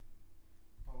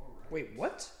Wait,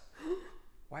 what?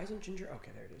 Why isn't Ginger?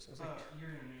 Okay, there it is. I was like, you're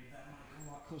gonna need that mic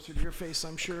a lot closer to your face,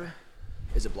 I'm sure.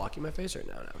 Is it blocking my face or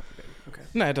no? Okay.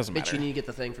 No, it doesn't Bitch, matter. you need to get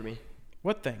the thing for me.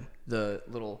 What thing? The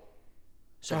little.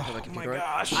 Oh my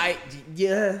gosh.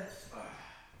 Yeah.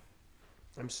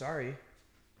 I'm sorry.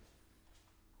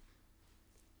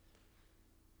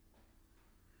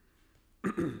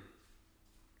 Thank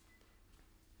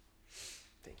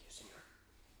you, senor.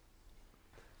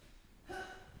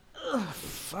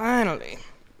 Finally.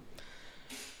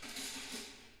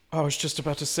 I was just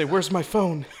about to say, where's my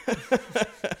phone?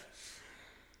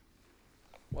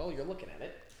 Well, you're looking at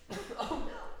it. Oh,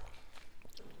 no.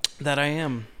 That I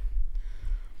am.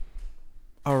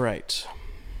 All right.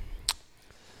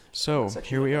 So,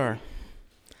 here we are.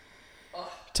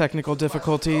 Technical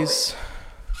difficulties.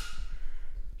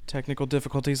 Technical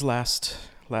difficulties last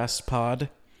pod.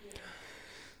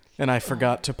 And I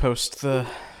forgot to post the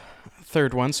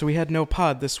third one, so we had no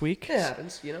pod this week. It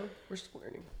happens, you know. We're still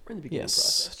learning. We're in the beginning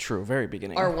process. Yes, true. Very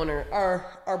beginning. Our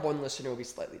one listener will be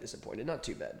slightly disappointed. Not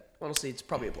too bad. Honestly, it's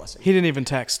probably a blessing. He didn't even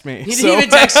text me. He didn't even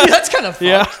text you? That's kind of fun.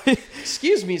 Yeah.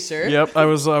 Excuse me, sir. Yep. I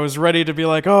was ready to be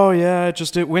like, oh yeah,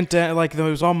 it went down, like it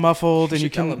was all muffled, and you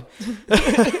tell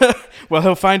can. Well,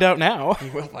 he'll find out now. He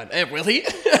will find. Will he?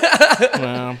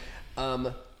 Well,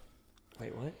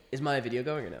 Wait, what? Is my video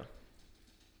going or no?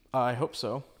 I hope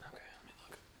so. Okay, let me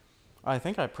look. I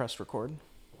think I pressed record.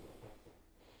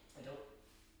 I don't.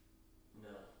 No.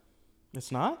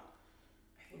 It's not?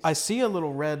 I see a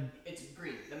little red. It's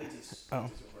green. That means it's. Oh,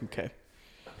 okay.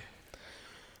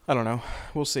 I don't know.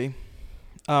 We'll see.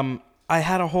 I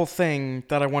had a whole thing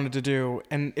that I wanted to do,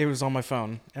 and it was on my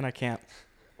phone, and I can't.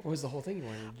 What was the whole thing you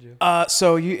wanted to do?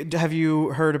 So have you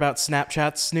heard about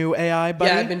Snapchat's new AI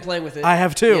buddy? Yeah, I've been playing with it. I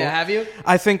have too. Yeah, have you?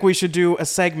 I think we should do a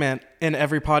segment in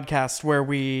every podcast where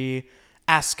we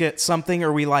ask it something,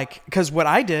 or we because what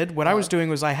I was doing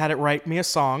was I had it write me a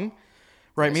song,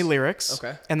 write me lyrics.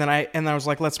 Okay. And then I was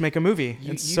like, let's make a movie.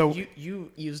 You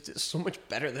used it so much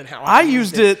better than how I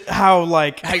used it how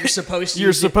you're supposed to.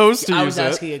 You're supposed to I use was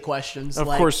asking it questions. Of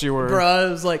course you were. Bro, I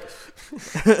was like,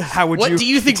 how would what you do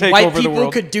you think take white over the people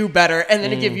world? could do better? And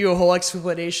then it give you a whole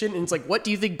explanation. And it's like, what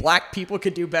do you think black people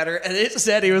could do better? And it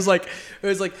said, it was like,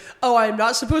 oh, I'm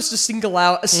not supposed to single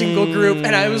out a single group.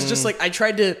 And I was just like, I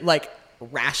tried to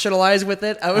rationalize with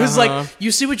it. I was like,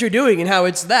 you see what you're doing and how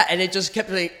it's that. And it just kept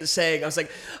saying, I was like,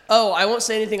 oh, I won't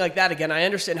say anything like that again. I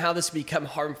understand how this become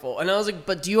harmful. And I was like,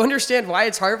 but do you understand why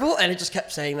it's harmful? And it just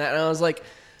kept saying that. And I was like,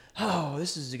 oh,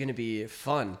 this is going to be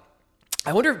fun.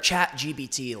 I wonder if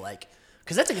ChatGPT,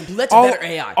 because that's a better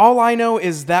AI. All I know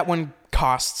is that one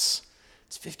costs.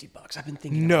 It's $50. I've been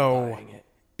thinking about buying it.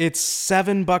 It's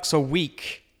 $7 a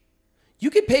week.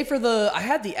 You could pay for I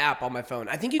had the app on my phone.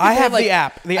 I think you could I pay have the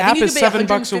app. The app is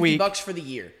 $7 a week. $150 for the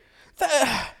year.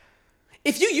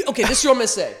 If you okay, this is what I'm gonna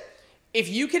say. If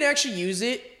you can actually use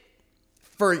it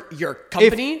for your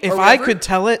company, if I could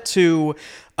tell it to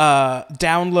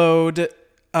download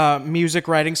music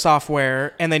writing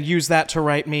software and then use that to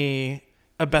write me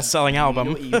a best-selling album.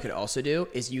 You know what you could also do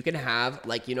is you can have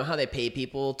you know how they pay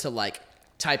people to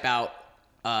type out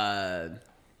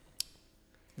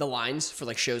the lines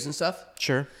for shows and stuff.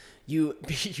 Sure. You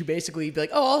basically be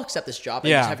like, oh, I'll accept this job.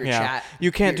 And just have your chat.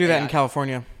 You can't do that in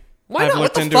California. Why I've not?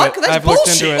 looked What the into fuck? it. That's I've bullshit.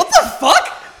 looked into it. What the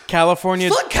fuck? California.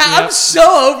 Fuck, I'm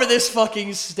so over this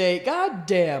fucking state. God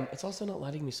damn. It's also not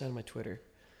letting me sign my Twitter.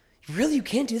 Really? You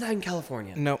can't do that in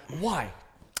California? No. Why?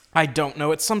 I don't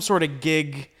know. It's some sort of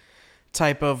gig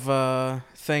type of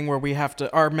thing where we have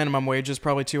to. Our minimum wage is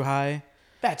probably too high.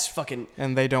 That's fucking.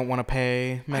 And they don't want to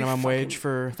pay minimum wage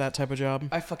for that type of job.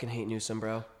 I fucking hate Newsom,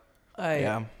 bro.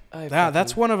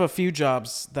 That's one of a few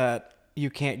jobs that you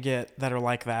can't get that are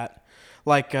like that.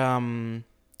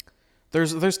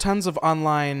 There's tons of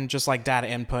online just data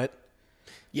input.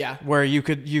 Yeah. Where you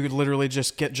could literally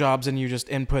just get jobs and you just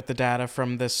input the data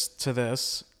from this to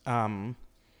this. I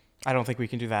don't think we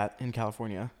can do that in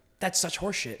California. That's such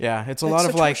horseshit. Yeah, it's a lot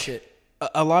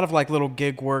of little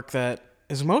gig work that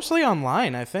is mostly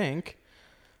online, I think.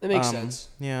 That makes sense.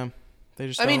 Yeah. They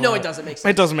just no, it doesn't make sense.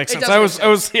 It doesn't make sense. I was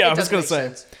going to say.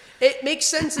 Sense. It makes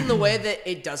sense in the way that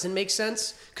it doesn't make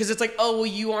sense because it's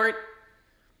you aren't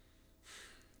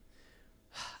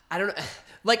I don't know.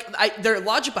 Their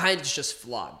logic behind it is just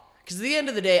flawed. Because at the end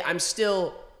of the day,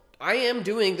 I am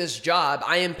doing this job.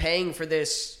 I am paying for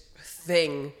this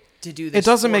thing to do this. It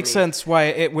doesn't make sense why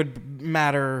it would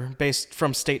matter based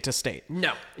from state to state.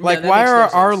 No. Why are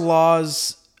our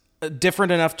laws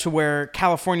different enough to where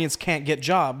Californians can't get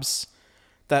jobs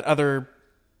that other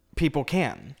people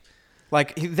can?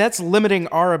 That's limiting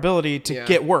our ability to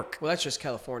get work. Well, that's just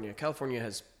California. California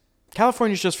has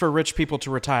California's just for rich people to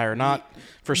retire, not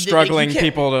for You struggling can't-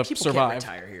 people to Can't survive.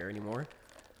 retire here anymore.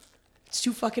 It's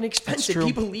too fucking expensive. true.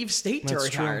 People leave state to That's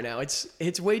retire true. now.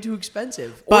 It's way too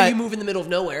expensive. Or But- you move in the middle of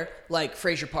nowhere, like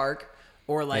Fraser Park,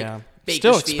 or like Yeah.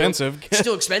 Bakersfield. Still expensive.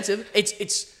 Still expensive.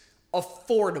 It's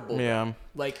affordable. Yeah. though.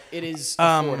 Like it is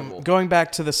affordable. Going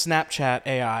back to the Snapchat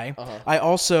AI, I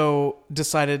also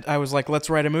decided, I was like, let's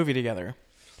write a movie together.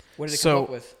 What did it so- come up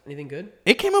with? Anything good?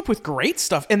 It came up with great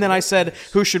stuff. And then I said,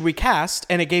 who should we cast?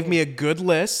 And it gave me a good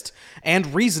list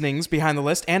and reasonings behind the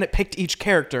list. And it picked each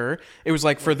character. It was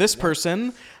like, for this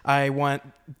person, I want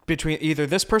between either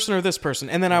this person or this person.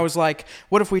 And then I was like,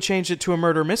 what if we changed it to a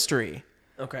murder mystery?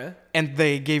 Okay. And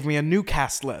they gave me a new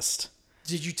cast list.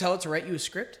 Did you tell it to write you a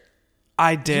script?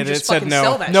 I did. just It said fucking no.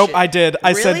 sell that Nope, shit. I did.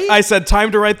 Really? I said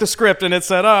time to write the script, and it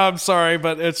said, "Oh, I'm sorry,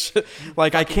 but it's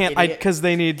like I can't, idiot. because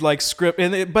they need like script."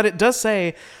 But it does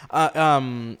say,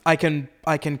 I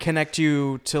can connect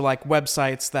you to like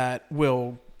websites that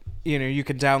will, you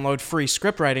can download free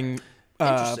script writing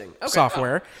Interesting. Okay.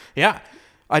 software. Yeah,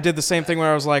 I did the same thing where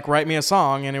I was like, "Write me a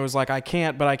song," and it was like, "I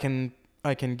can't, but I can."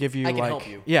 Give you I can like help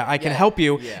you. Yeah, I can Yeah. help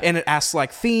you. Yeah. And it asks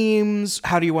like themes,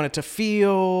 how do you want it to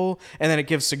feel? And then it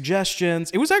gives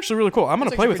suggestions. It was actually really cool. I'm going to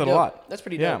That's play actually with it pretty a dope. lot. That's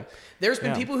pretty Yeah. dope. There's been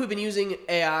Yeah. people who've been using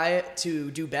AI to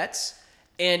do bets,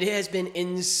 and it has been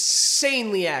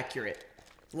insanely accurate.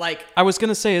 Like, I was going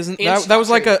to say, isn't And that was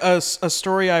like stock a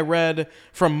story I read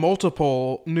from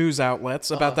multiple news outlets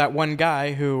about that one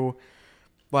guy who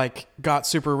like got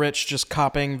super rich just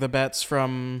copying the bets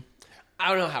from, I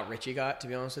don't know how rich he got, to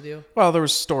be honest with you. well, there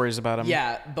was stories about him.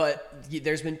 Yeah, but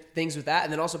there's been things with that,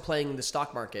 and then also playing the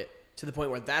stock market to the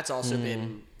point where that's also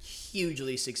been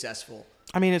hugely successful.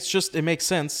 I mean, it makes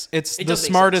sense. It's It the does make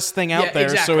smartest sense. thing out Yeah, there,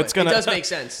 exactly. so it's going to It does make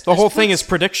sense. The whole This thing puts- is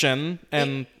prediction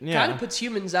and Kind of puts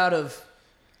humans out of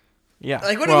yeah.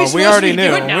 like what well, are we supposed we already to be knew.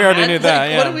 doing now, we already man? knew Like, that.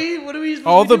 Yeah. What are we supposed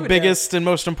All to be the doing now? biggest and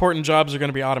most important jobs are going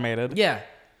to be automated. Yeah.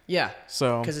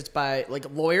 So Because it's by like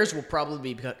lawyers will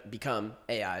probably become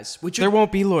AIs, which there are,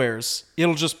 won't be lawyers.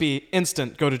 It'll just be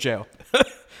instant. Go to jail.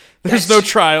 There's That's- no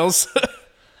trials.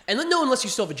 and then no, unless you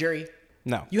still have a jury,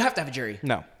 No. you have to have a jury.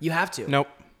 No. You have to. Nope.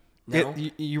 No?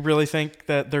 You really think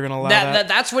that they're going to allow that?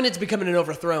 That's when it's becoming an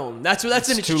overthrown. That's an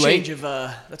too exchange late. of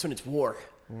that's when it's war.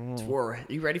 It's war. Are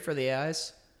you ready for the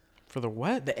AIs? For the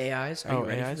what? The AIs? Are you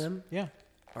ready AIs? for them? Yeah.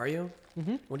 Are you?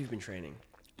 Mm-hmm. What have you been training?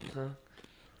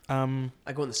 Um.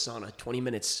 I go in the sauna 20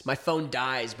 minutes. My phone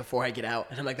dies before I get out,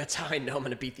 and I'm like, that's how I know I'm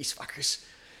gonna beat these fuckers.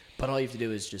 But all you have to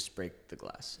do is just break the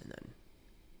glass, and then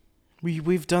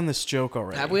We've done this joke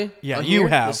already. Have we? Yeah, On you here?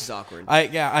 have. This is awkward.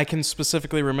 I can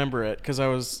specifically remember it because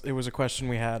it was a question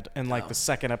we had in like the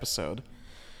second episode.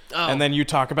 oh, And then you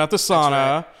talk about the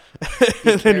sauna,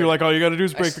 and then you're like, all you got to do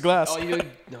is break the glass. All you do,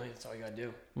 no, that's all you gotta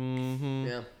do. Mm-hmm.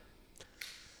 Yeah.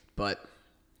 But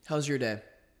how's your day?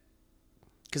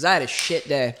 Because I had a shit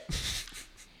day.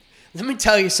 Let me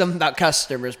tell you something about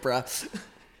customers, bruh.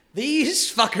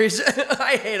 These fuckers,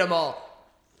 I hate them all.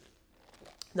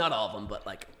 Not all of them, but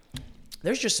like,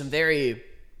 there's just some very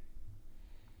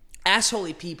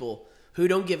assholey people who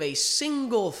don't give a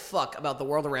single fuck about the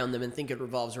world around them and think it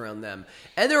revolves around them.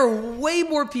 And there are way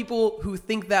more people who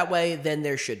think that way than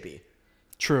there should be.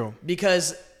 True.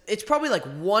 Because it's probably like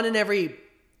 1 in every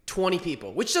 20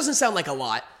 people, which doesn't sound like a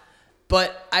lot,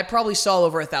 but I probably saw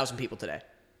over 1,000 people today.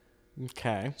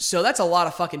 Okay. So that's a lot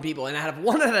of fucking people. And out of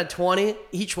 1 out of 20,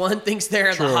 each one thinks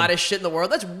they're True. the hottest shit in the world.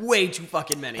 That's way too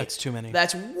fucking many. That's too many.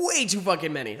 That's way too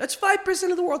fucking many. That's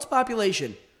 5% of the world's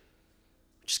population.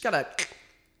 Just gotta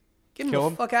get them Kill the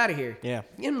 'em? fuck out of here. Yeah.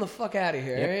 Get them the fuck out of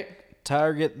here, Yep. alright?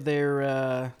 Target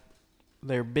their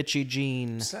bitchy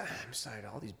jeans. I'm sorry to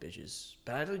all these bitches,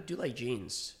 but I do like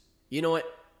jeans. You know what?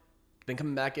 Been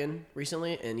coming back in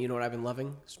recently, and you know what I've been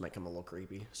loving? This might come a little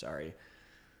creepy. Sorry.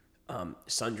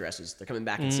 Sundresses. They're coming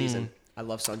back in season. I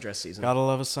love sundress season. Gotta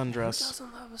love a Who sundress.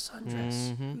 doesn't love a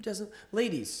sundress? Who doesn't?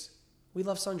 Ladies, we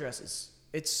love sundresses.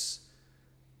 It's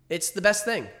the best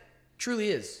thing. Truly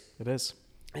is. It is.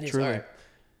 It is. Truly. All right.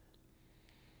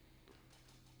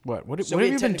 What So have we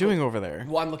you had been technical- doing over there?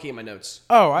 Well, I'm looking at my notes.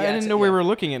 Oh, I Yeah, didn't it's- know we yeah. were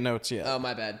looking at notes yet. Oh,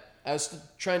 my bad. I was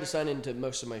trying to sign into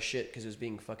most of my shit because it was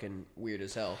being fucking weird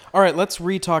as hell. All right, let's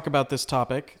re-talk about this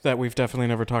topic that we've definitely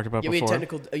never talked about Yeah, we had before.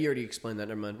 technical. You already explained that.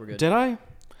 Never mind. We're good. Did I?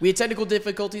 We had technical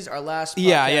difficulties. Our last podcast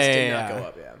Yeah, did not go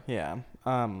up. Yeah.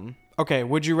 Yeah. Okay,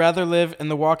 would you rather live in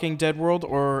the Walking Dead world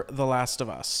or The Last of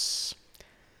Us?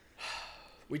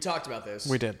 We talked about this.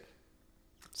 We did.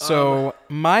 So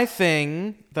my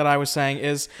thing that I was saying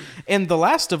is, in The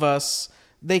Last of Us,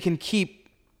 they can keep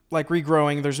like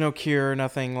regrowing. There's no cure,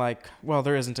 nothing like. Well,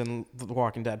 there isn't in The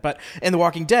Walking Dead, but in The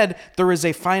Walking Dead, there is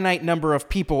a finite number of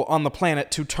people on the planet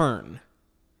to turn.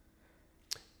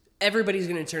 everybody's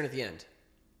going to turn at the end.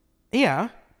 Yeah,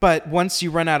 but once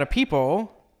you run out of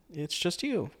people, it's just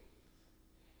you.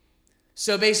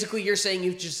 So basically, you're saying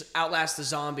you just outlast the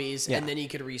zombies, Yeah. and then you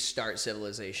could restart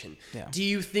civilization. Yeah. Do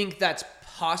you think that's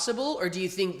possible, or do you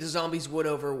think the zombies would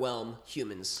overwhelm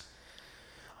humans?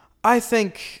 I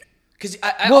think... Because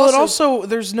it also...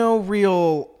 There's no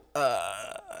real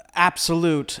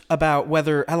absolute about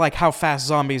whether... like, how fast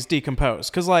zombies decompose.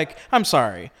 Because, like, I'm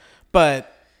sorry,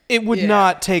 but it would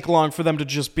not take long for them to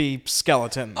just be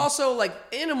skeleton. Also, like,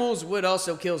 animals would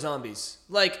also kill zombies.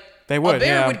 Like... They would, a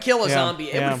bear yeah. would kill a Yeah, zombie.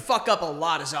 It yeah. would fuck up a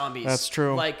lot of zombies. That's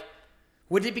true. Like,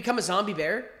 would it become a zombie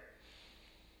bear?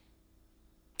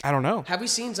 I don't know. Have we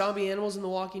seen zombie animals in The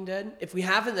Walking Dead? If we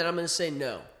haven't, then I'm going to say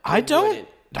no. I don't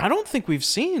wouldn't. think we've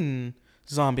seen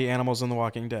zombie animals in The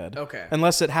Walking Dead. Okay.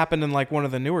 Unless it happened in like one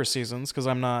of the newer seasons, because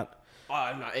I'm not.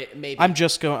 Maybe.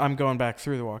 I'm going back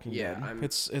through The Walking Yeah, Dead.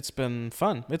 It's been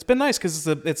fun. It's been nice because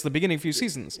it's the beginning few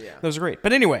seasons. Yeah. Those are great.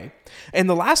 But anyway, and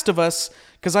The Last of Us,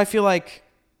 because I feel like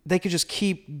they could just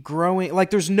keep growing. Like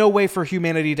there's no way for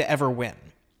humanity to ever win.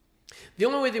 The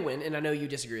only way they win, and I know you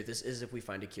disagree with this, is if we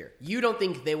find a cure. You don't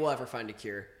think they will ever find a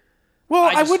cure. Well,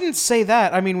 I wouldn't say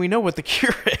that. I mean, we know what the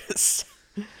cure is.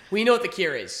 We know what the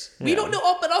cure is. We don't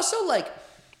know, but also like...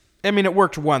 I mean, it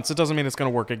worked once. It doesn't mean it's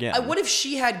going to work again. What if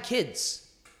she had kids?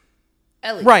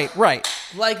 Ellie. Right.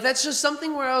 Like, that's just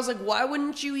something where I was like, why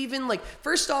wouldn't you even, like,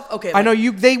 first off, okay. I Like,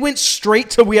 know they went straight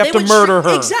to we have to murder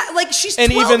her. Exactly. Like, she's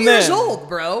And 12 even years then- old,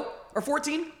 bro. Or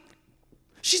 14.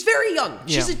 She's very young.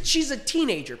 Yeah. She's a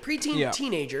teenager, preteen Yeah.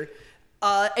 teenager.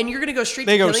 And you're going to go straight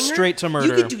They to go killing her? straight to murder.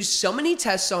 You could do so many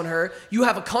tests on her. You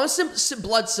have a constant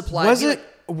blood supply.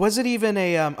 Was it even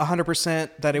a 100%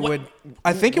 that it would?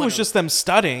 I think it was just them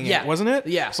studying. Yeah. Wasn't it?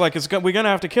 Yeah. It's like we're gonna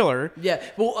have to kill her. Yeah.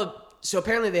 Well, so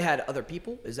apparently they had other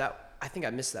people. Is that? I think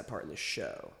I missed that part in the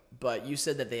show. But you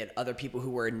said that they had other people who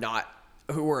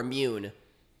were immune,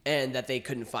 and that they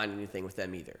couldn't find anything with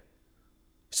them either.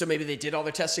 So maybe they did all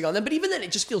their testing on them, but even then,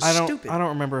 it just feels stupid. I don't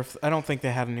remember I don't think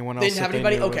they had anyone else. They didn't have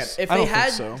anybody. Okay, if I they don't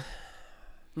had, think so.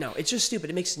 no, it's just stupid.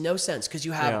 It makes no sense because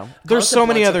you have. There's so constant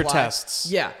many blood other supply.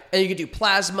 tests. Yeah, and you could do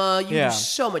plasma. You can do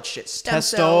so much shit. Stem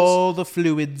Test cells. all the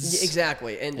fluids. Yeah,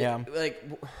 exactly, and Yeah. like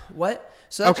what?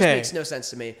 So that just makes no sense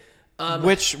to me.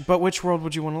 Which world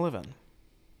would you want to live in?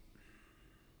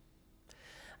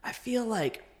 I feel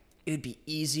like it would be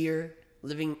easier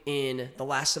living in The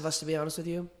Last of Us. To be honest with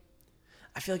you,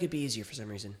 I feel like it'd be easier for some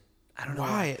reason. I don't know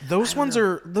why. Those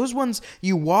ones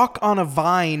you walk on a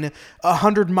vine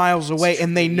 100 miles away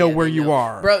and they know where you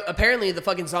are. Bro, apparently the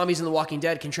fucking zombies in The Walking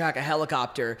Dead can track a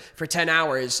helicopter for 10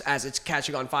 hours as it's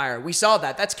catching on fire. We saw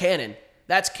that. That's canon.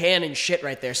 That's canon shit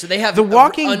right there. So they have The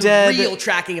Walking Dead unreal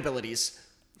tracking abilities.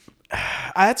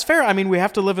 That's fair. I mean, we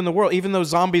have to live in the world, even though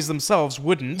zombies themselves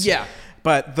wouldn't. Yeah.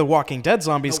 But the Walking Dead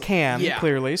zombies can, yeah.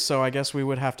 clearly, so I guess we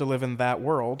would have to live in that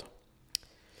world.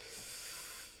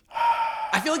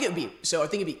 I feel like it would be, so I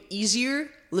think it'd be easier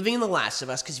living in The Last of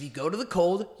Us, because if you go to the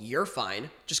cold, you're fine.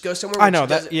 Just go somewhere where I know it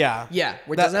that, doesn't, yeah. Yeah,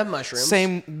 where it That doesn't have mushrooms.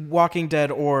 Same Walking Dead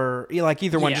or, like,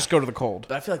 either one, Yeah. just go to the cold.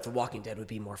 But I feel like The Walking Dead would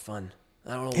be more fun.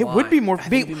 I don't know It why. would be more, I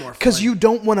think it'd be more because fun. you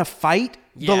don't want to fight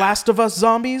The Yeah. Last of Us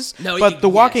zombies, No, but The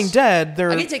Walking yes. Dead,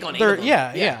 they're... I can take on 8 they're- of them.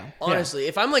 Yeah. Honestly,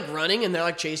 if I'm like running and they're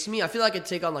like chasing me, I feel like I could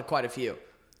take on like quite a few.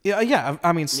 Yeah,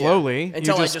 I mean, slowly. Yeah.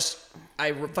 Until you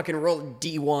I fucking roll a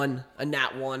D1, a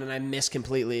nat 1, and I miss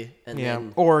completely. And Yeah,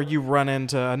 then, or you run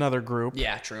into another group.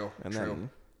 yeah, true. And true. then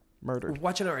murdered.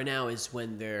 Watching it right now is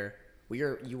when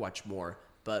you watch more,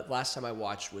 but last time I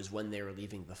watched was when they were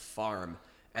leaving the farm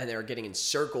and they were getting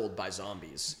encircled by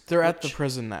zombies. They're at the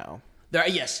prison now.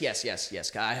 Yes. I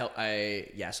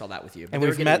saw that with you. But And they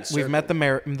were we've getting met the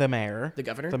mayor, The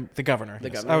governor? the governor. The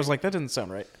yes. governor? I was like, that didn't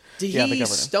sound right. Did Yeah, the he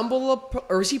governor. stumble up,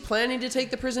 or is he planning to take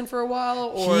the prison for a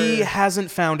while? Or He hasn't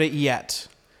found it yet.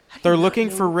 They're looking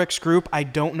for Rick's group. I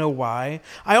don't know why.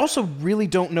 I also really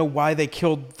don't know why they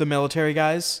killed the military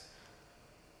guys.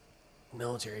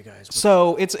 military guys.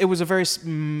 So it was a very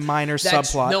minor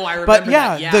subplot. No, I remember But yeah,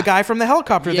 that, yeah. the guy from the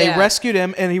helicopter, they Yeah. rescued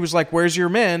him, and he was like, "Where's your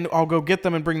men? I'll go get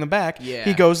them and bring them back." Yeah.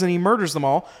 He goes and he murders them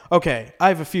all. Okay, I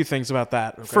have a few things about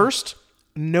that. First,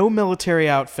 no military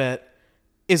outfit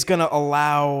is going to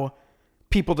allow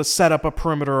people to set up a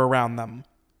perimeter around them.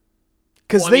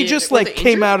 because Well, I they mean, just were like they came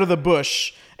injured? out of the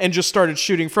bush and just started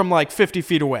shooting from like 50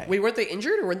 feet away. Wait, weren't they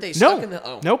injured or weren't they stuck in the?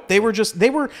 Oh, Nope. They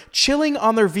were chilling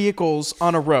on their vehicles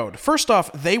on a road. First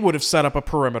off, they would have set up a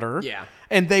perimeter. Yeah.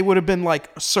 And they would have been like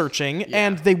searching,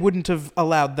 and they wouldn't have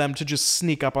allowed them to just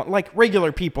sneak up on like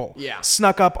regular people. Yeah.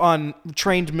 Snuck up on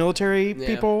trained military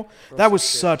people. That was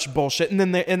such bullshit. And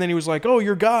then he was like, "Oh,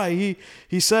 your guy,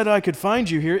 he said I could find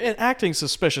you here," and acting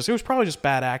suspicious. It was probably just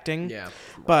bad acting. Yeah.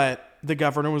 But the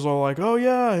governor was all like, "Oh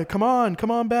yeah, come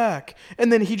on back."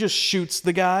 And then he just shoots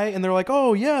the guy, and they're like,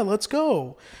 "Oh yeah, let's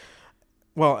go."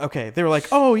 Well, okay, they were like,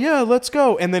 "Oh yeah, let's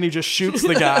go," and then he just shoots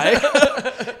the guy,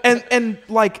 and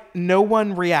like no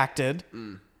one reacted,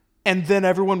 and then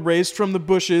everyone raised from the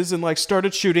bushes and like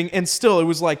started shooting, and still it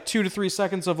was like 2 to 3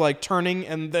 seconds of like turning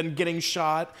and then getting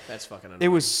shot. That's fucking annoying. It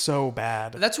was so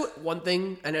bad. That's what one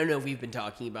thing, and I don't know if we've been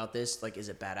talking about this, like, is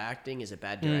it bad acting? Is it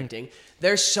bad directing?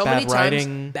 There's so Bad many writing.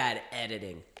 times bad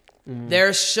editing.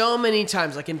 There's so many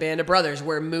times, like in Band of Brothers,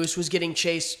 where Moose was getting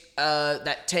chased,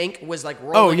 that tank was like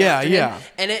rolling after him,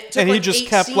 and it took And he like just 8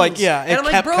 kept, scenes. like, yeah, it and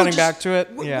I'm kept bro, cutting just- back to it.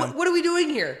 wh- Yeah. What are we doing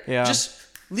here? Yeah. Just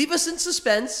leave us in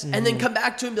suspense, and then come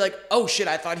back to him and be like, oh shit,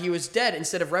 I thought he was dead,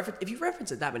 instead of if you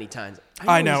reference it that many times,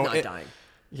 I know he's not dying.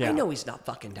 yeah. I know he's not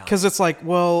fucking dying. Because it's like,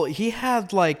 well, he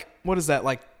had like, what is that,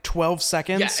 like 12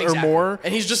 seconds Yeah, or exactly. more,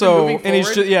 and he's just so, moving forward. and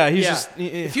he's just, he's just.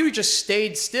 If he would just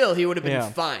stayed still, he would have been Yeah.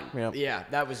 fine. Yeah. Yeah,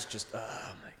 that was just. Oh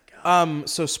my god.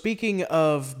 So speaking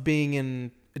of being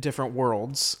in different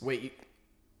worlds, Wait,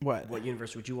 what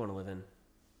universe would you want to live in?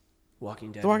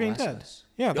 Walking Dead. The Walking Last of Dead. Us?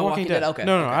 Yeah, The Oh, Walking Dead. Okay.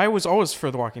 No, okay. I was always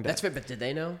for The Walking Dead. That's fair, but did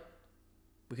they know?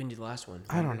 We couldn't do the last one.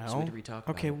 I don't So we know. had to re-talk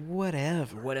about Okay, it.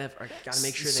 whatever. Whatever. I gotta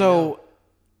make sure they know.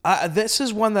 So, this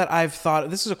is one that I've thought.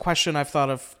 This is a question I've thought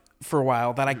of for a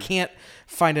while that I can't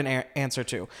find an answer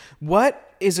to.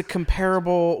 What is a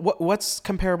comparable? What's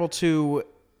comparable to?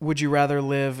 Would you rather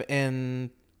live in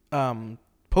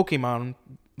Pokemon,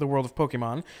 the world of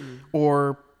Pokemon,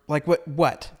 or like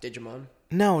what? Digimon.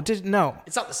 No, no.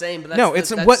 It's not the same, but that's, No, it's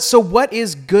that's, what. So what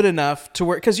is good enough to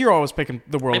work? Because you're always picking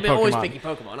the world I've of been Pokemon. always picking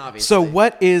Pokemon, obviously. So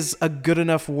what is a good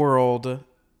enough world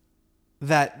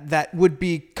that would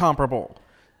be comparable?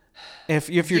 If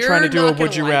you're trying to do a not would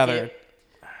gonna you like rather? it,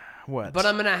 What? but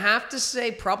I'm gonna have to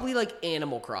say probably like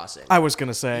Animal Crossing. I was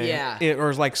gonna say, Yeah.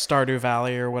 or like Stardew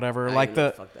Valley or whatever. I Like don't know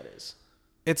what the, the fuck that is.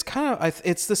 it's kind of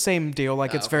it's the same deal.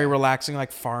 Like it's very okay. relaxing,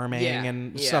 like farming Yeah,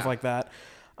 and yeah. stuff like that.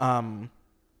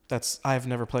 I've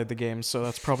never played the game, so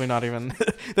that's probably not even.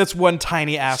 That's one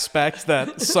tiny aspect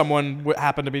that someone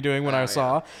happened to be doing when I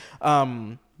saw.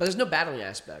 But there's no battling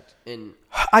aspect in.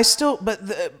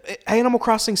 But Animal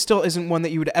Crossing still isn't one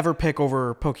that you would ever pick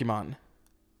over Pokemon.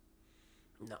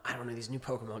 No, I don't know these new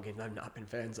Pokemon games. I've not been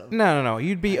fans of. No.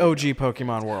 You'd be OG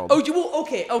Pokemon World. Oh,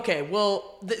 okay.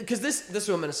 Well, because this is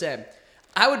what I'm gonna say.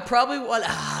 I would probably want.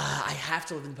 I have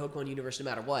to live in the Pokemon universe no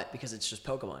matter what because it's just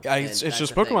Pokemon. It's And just that's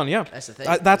the Pokemon, thing. yeah. That's the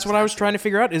thing. That's what I was trying to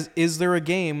figure out. Is there a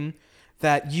game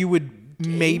that you would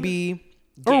maybe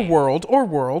Game. or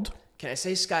world Can I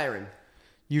say Skyrim?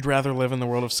 you'd rather live in the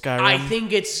world of Skyrim? I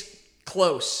think it's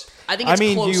close. I think I it's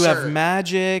mean, closer. you have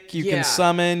magic. You Yeah. can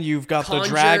summon. You've got the Conjure,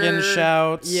 dragon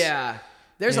shouts. Yeah.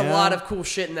 There's a Yeah. lot of cool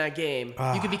shit in that game.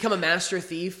 You could become a master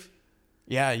thief.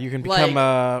 Yeah, you can become Like-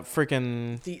 a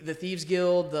freaking The Thieves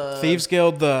Guild, the Thieves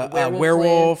Guild, the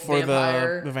werewolf, or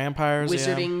the vampires.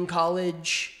 Wizarding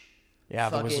College. Yeah,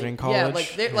 the Fucking- Wizarding College. Yeah,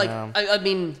 like they're like Yeah. I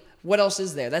mean, what else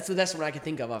is there? That's the best one I can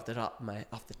think of off the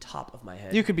top of my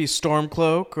head. You could be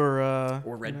Stormcloak or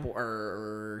or Red Bull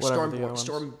or whatever the other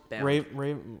Stormbound. ones.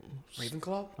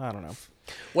 Ravenclaw. I don't know.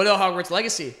 What about Hogwarts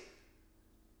Legacy?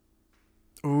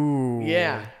 Ooh.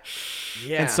 Yeah.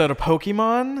 Yeah. Instead of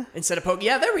Pokemon, Instead of Pokemon.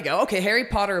 Yeah, there we go. Okay, Harry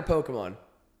Potter or Pokemon?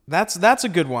 that's a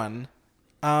good one.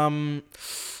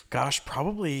 Gosh,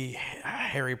 probably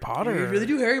Harry Potter. You really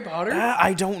do Harry Potter?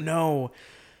 I don't know,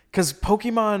 because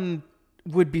Pokemon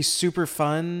would be super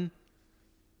fun.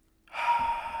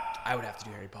 I would have to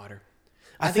do Harry Potter.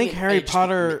 I think Harry it'd just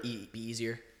Potter- be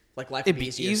easier. Like life It'd would be be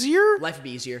easier. easier? Life would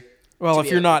be easier. Well, To if be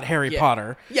you're a- not Harry yeah.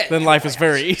 Potter, Yeah, then yeah, life oh is my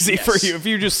very gosh. easy for Yes. you. If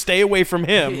you just stay away from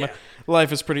him, Yeah.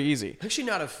 life is pretty easy. I'm actually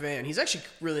not a fan. He's actually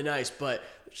really nice, but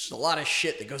there's just a lot of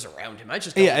shit that goes around him. I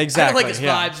just Yeah, exactly. I don't like his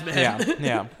yeah. vibes,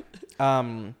 man.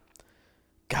 Yeah.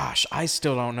 Gosh, I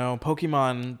still don't know.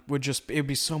 Pokemon it'd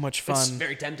be so much fun. It's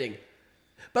very tempting.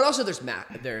 But also there's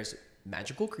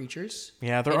magical creatures.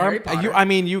 Yeah, there in are. Harry Potter.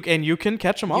 You can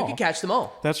catch them all. You can catch them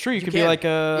all. That's true. You could be can. like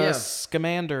a Yeah.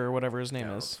 Scamander or whatever his name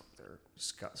is.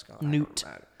 Scott, Newt.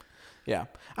 Yeah,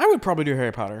 I would probably do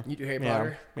Harry Potter. You do Harry Yeah,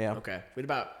 Potter? Yeah. Okay. What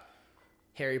about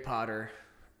Harry Potter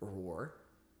or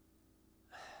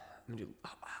I'm gonna do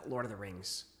Lord of the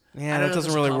Rings. Yeah, I don't that know if doesn't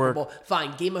those are really work. comparable.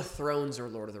 Fine, Game of Thrones or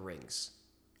Lord of the Rings.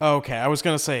 Okay, I was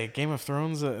gonna say Game of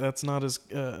Thrones. That's not as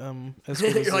good as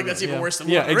You're like, that's even worse than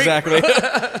Lord yeah, of the Rings,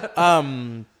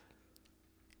 exactly.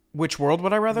 Which world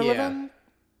would I rather live Yeah. in?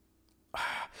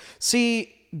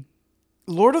 See,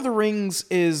 Lord of the Rings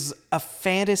is a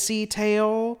fantasy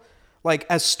tale, like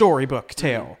a storybook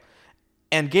tale,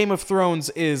 and Game of Thrones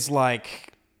is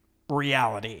like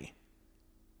reality.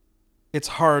 It's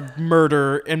hard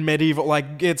murder and medieval,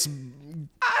 like it's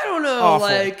I don't know, awful.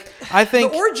 like I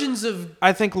think the origins of.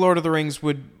 I think Lord of the Rings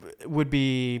would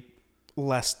be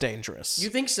less dangerous. You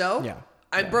think so?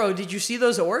 Yeah. Bro, did you see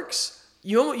those orcs?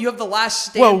 You have the last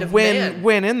stand of man.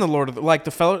 when in the Lord of the, like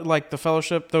the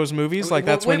Fellowship, those movies, like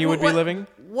that's when you would be living.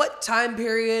 What time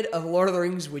period of Lord of the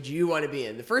Rings would you want to be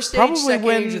in? The first stage, Probably second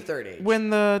when age, or third age? when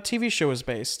the TV show was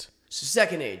based. So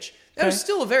second age. That was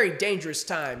still a very dangerous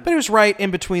time. But it was right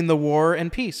in between the war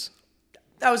and peace.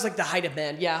 That was like the height of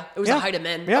men. Yeah, it was Yeah. the height of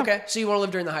men. Yeah. Okay, so you want to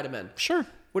live during the height of men. Sure.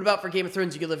 What about for Game of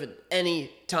Thrones? You could live at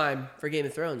any time for Game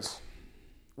of Thrones.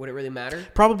 Would it really matter?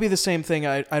 Probably the same thing.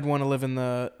 I'd want to live in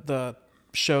the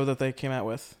show that they came out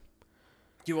with.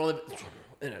 Do you want to live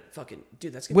in a fucking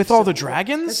dude? That's gonna With be a all the civil war.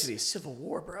 dragons? That's gonna be a civil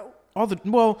war, bro.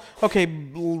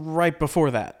 Right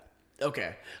before that.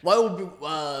 Okay. Well, it would be,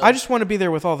 I just want to be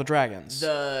there with all the dragons.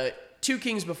 the two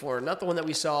kings before, not the one that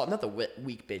we saw, not the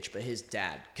weak bitch, but his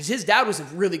dad, because his dad was a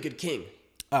really good king.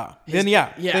 Then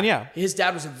yeah. His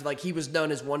dad was he was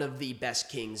known as one of the best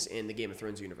kings in the Game of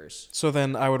Thrones universe. So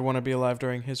then I would want to be alive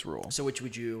during his rule. So which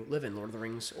would you live in, Lord of the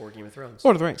Rings or Game of Thrones?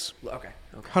 Lord of the Rings. Okay.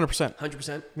 100%.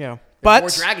 100%. Yeah. More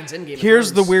But dragons in Game of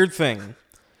here's the Thrones. weird thing.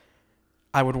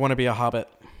 I would want to be a hobbit.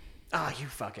 Ah, you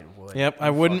fucking would. Yep, You I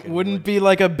wouldn't fucking be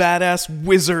like a badass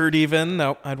wizard even.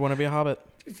 No, I'd want to be a hobbit.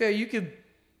 To be fair, you could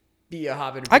be a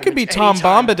hobbit. I could be pretty Tom much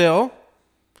any time. Bombadil.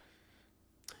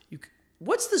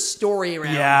 What's the story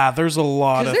around? Yeah, there's a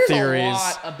lot of Because there's theories. a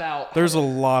lot about. There's a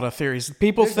lot of theories.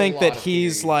 People There's a think lot that of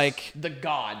he's theories. like the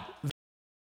god.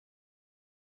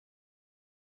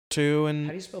 two How do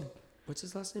and you spell? What's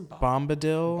his last name?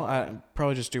 Bombadil. I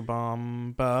probably just do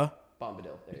Bomba. Bombadil.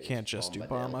 There You can't just do Bombadil.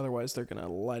 Bomb, otherwise they're gonna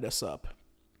light us up.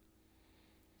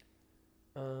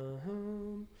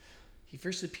 He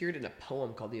first appeared in a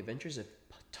poem called "The Adventures of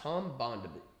Tom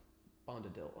Bombadil."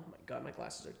 Oh my god, my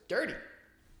glasses are dirty.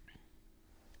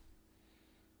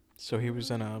 So he was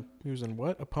in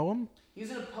what? A poem? He was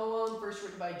in a poem first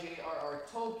written by J.R.R.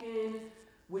 Tolkien,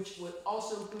 which would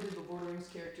also included the Lord of the Rings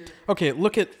character. Okay,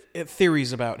 look at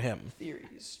theories about him.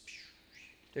 Theories.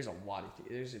 There's a lot of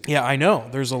theories. Yeah, I know.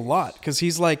 There's a lot because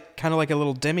he's like kind of like a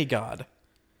little demigod,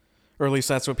 or at least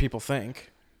that's what people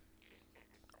think.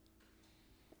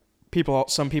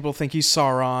 Some people think he's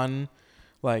Sauron.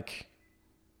 Like,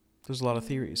 there's a lot of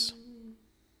theories.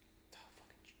 Oh,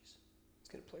 fucking jeez. It's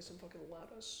gonna play some fucking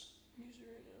Lados music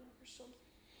right now or something.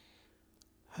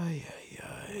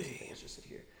 Let's just sit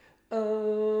here.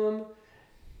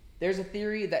 There's a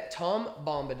theory that Tom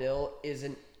Bombadil is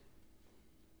an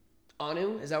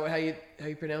Anu. Is that how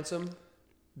you pronounce him?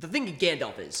 The thing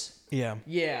Gandalf is. Yeah.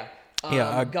 Yeah.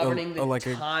 a Governing the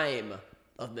time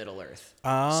of Middle Earth. So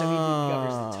he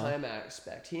governs the time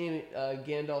aspect.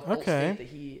 Gandalf helps state that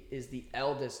he is the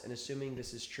eldest, and assuming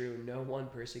this is true, no one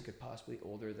person could possibly be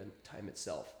older than time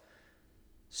itself.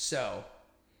 So,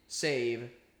 save.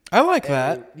 I like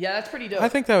that. Yeah, that's pretty dope. I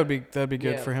think that'd be good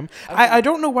Yeah. for him. Okay. I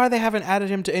don't know why they haven't added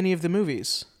him to any of the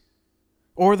movies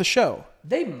or the show.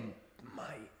 They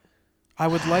might.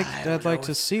 I'd like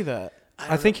to see that.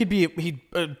 I think he'd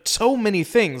so many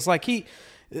things. Like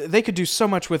they could do so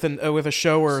much with a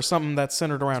show or something that's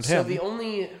centered around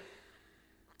him.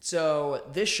 So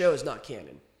this show is not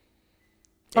canon.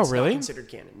 Oh, It's really? not considered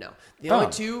canon. No. The only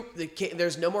two.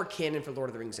 There's no more canon for Lord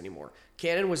of the Rings anymore.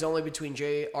 Canon was only between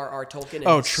J.R.R. Tolkien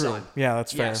and his true. son. Yeah,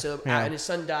 that's fair. Yeah. So Yeah. and his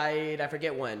son died. I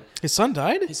forget when. His son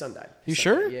died? His son died. You His son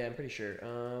sure? died. Yeah, I'm pretty sure.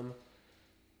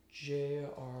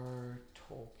 J.R.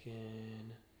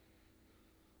 Tolkien.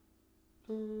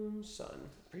 Son.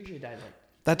 Pretty sure he died like.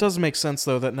 That does make sense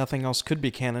though that nothing else could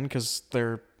be canon because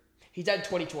they're. He died in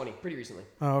 2020, pretty recently.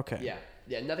 Oh, okay. Yeah.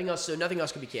 Yeah. Nothing else. So nothing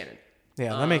else could be canon.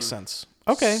 Yeah, that makes sense.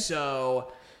 Okay.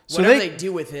 So So whatever they- they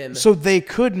do with him. So they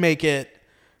could make it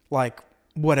like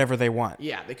whatever they want.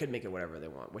 Yeah, they could make it whatever they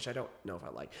want, which I don't know if I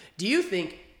like. Do you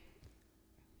think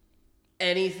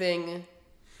anything...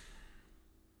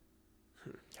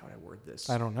 How would I word this?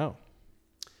 I don't know.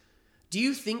 Do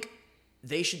you think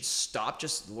they should stop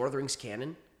just Lord of the Rings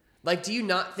canon? Like, do you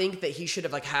not think that he should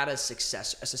have like had a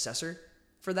successor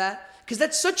for that? Because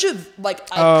that's such a like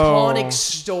iconic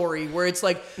story where it's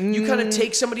like you kind of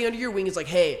take somebody under your wing. It's like,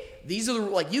 hey, these are the,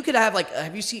 like you could have like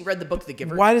have you read the book The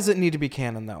Giver? Why does it need to be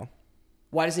canon though?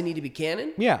 Why does it need to be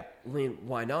canon? Yeah. I mean,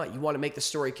 why not? You want to make the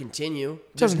story continue.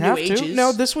 Doesn't have to.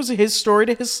 No, this was his story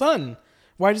to his son.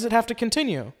 Why does it have to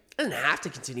continue? It doesn't have to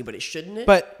continue, but it shouldn't it?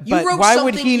 But why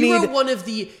would he need... You wrote one of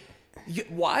the...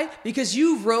 Why? Because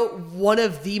you wrote one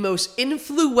of the most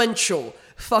influential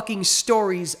fucking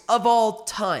stories of all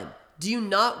time. Do you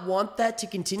not want that to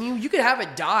continue? You could have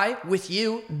it die with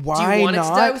you. Why Do you want not, it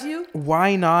to die with you?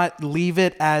 Why not leave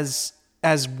it as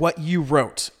what you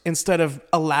wrote instead of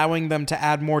allowing them to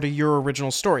add more to your original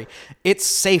story? It's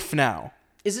safe now.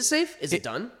 Is it safe? Is it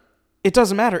done? It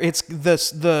doesn't matter. It's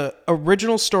the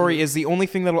original story is the only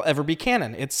thing that'll ever be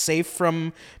canon. It's safe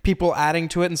from people adding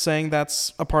to it and saying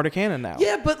that's a part of canon now.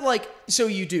 Yeah, but like, so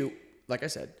you do, like I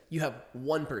said, you have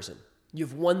one person. You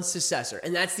have one successor,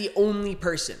 and that's the only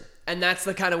person. And that's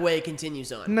the kind of way it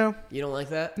continues on. No. You don't like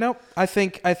that? No. I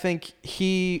think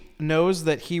he knows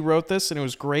that he wrote this and it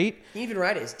was great. He didn't even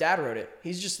write it. His dad wrote it.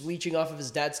 He's just leeching off of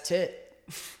his dad's tit.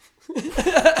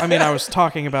 I mean, I was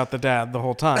talking about the dad the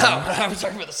whole time. I was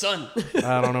talking about the son.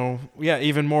 I don't know. Yeah,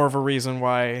 even more of a reason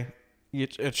why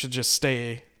it should just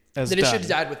stay as then dad. it should have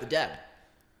died with the dad.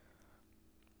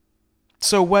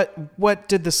 So what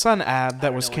did the son add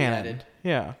that was canon?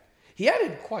 Yeah. He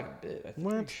added quite a bit, I'm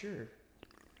pretty sure.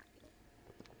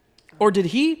 Or did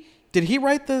he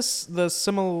write this, the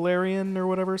Similarian or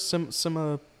whatever?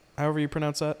 However you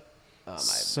pronounce that? I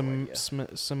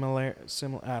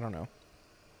don't know.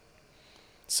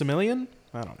 Similian?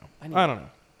 I don't know. I don't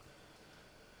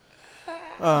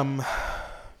know.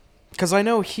 Because I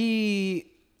know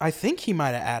I think he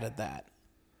might have added that.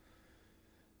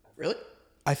 Really?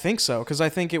 I think so, because I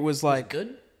think it was like... Was it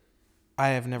good? I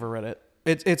have never read it.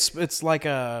 It's like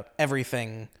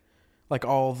everything, like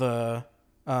all the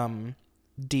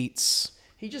deets.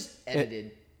 He just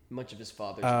edited much of his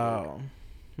father's work.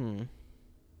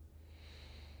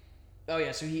 Oh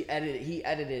yeah, so he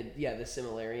edited the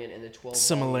Similarian and the 12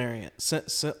 Similarian.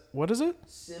 What is it?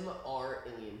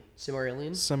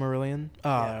 Silmarillion. Oh,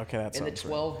 yeah. Okay, that's and the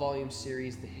 12-volume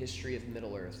series, The History of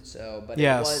Middle-earth. So, but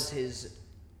yes. It was his.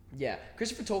 Yeah,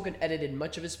 Christopher Tolkien edited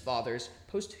much of his father's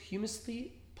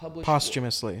posthumously published.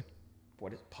 Posthumously.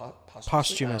 What is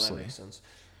posthumously? Oh, that makes sense.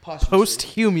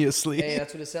 Posthumously. Hey,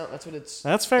 that's what it sounds. That's what it's.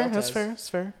 That's fair. That's fair. That's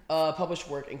fair. Published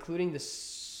work including the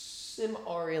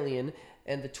Silmarillion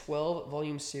and the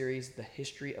 12-volume series, The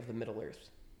History of the Middle-earth.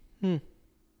 You're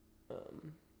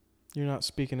not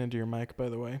speaking into your mic, by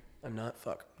the way. I'm not.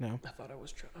 Fuck. No. I thought I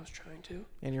was trying to.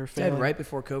 And you're failing. Dead right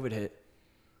before COVID hit.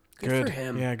 Good for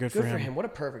him. Yeah, good for him. What a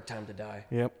perfect time to die.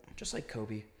 Yep. Just like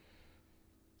Kobe.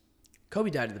 Kobe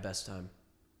died at the best time.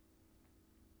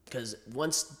 Because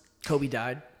once Kobe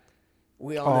died,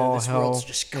 we all know this world's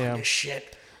just gone to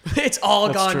shit. It's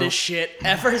all gone to shit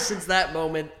ever since that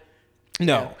moment. No.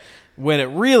 Yeah. When it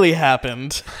really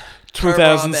happened,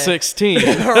 2016.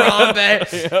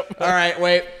 Harambe. Yep. All right,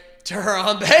 wait.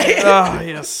 Harambe. Oh,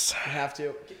 yes. I have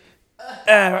to.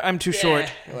 I'm too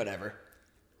short. Whatever.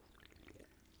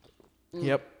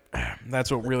 Yep.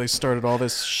 That's what really started all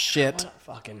this shit.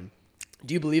 Fucking.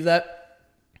 Do you believe that?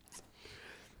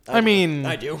 I mean,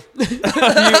 I do. You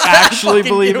actually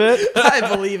believe it?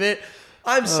 I believe it.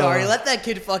 I'm sorry. Let that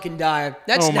kid fucking die.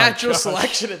 That's natural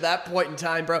selection at that point in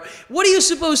time, bro. What are you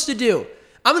supposed to do?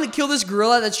 I'm going to kill this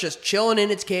gorilla that's just chilling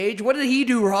in its cage. What did he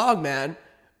do wrong, man?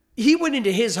 He went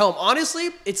into his home. Honestly,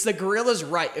 it's the gorilla's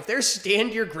right. If there's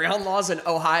stand your ground laws in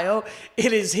Ohio,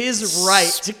 it is his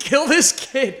right to kill this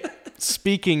kid.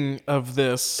 Speaking of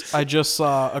this, I just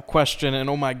saw a question, and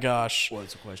oh my gosh.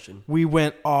 What's the question? We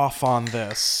went off on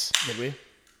this. Did we?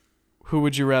 Who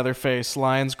would you rather face,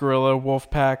 lions, gorilla, wolf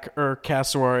pack, or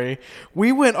cassowary?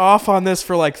 We went off on this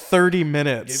for like 30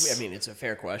 minutes. Did we? I mean, it's a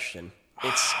fair question.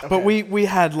 It's okay. But we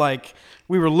had like,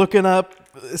 we were looking up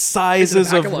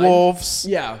sizes of wolves.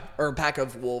 Yeah, or a pack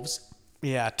of wolves.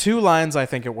 Yeah, 2 lions, I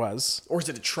think it was. Or is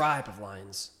it a tribe of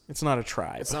lions? It's not a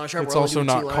tribe. It's not a tribe. It's also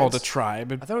not called a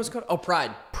tribe. I thought it was called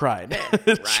pride. Pride. Man,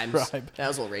 tribe. That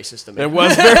was a little racist to me. It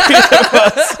was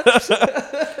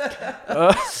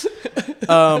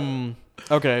very.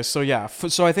 Okay, so yeah,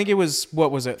 so I think it was,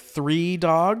 what was it? 3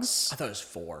 dogs. I thought it was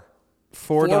 4.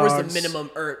 4 dogs. 4 was the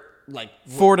minimum, or like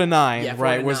 4 to 9, yeah, 4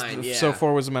 right? to 9, yeah. So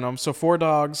 4 was the minimum. So 4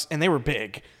 dogs, and they were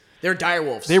big. They were dire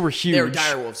wolves. They were huge. They were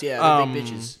dire wolves. Yeah, they're big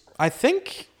bitches. I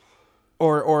think,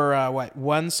 or what?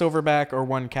 1 silverback or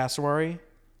 1 cassowary.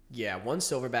 Yeah, 1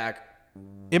 silverback.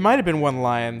 It might have been 1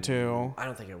 lion too. I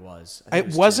don't think it was.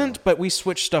 It wasn't, 2. But we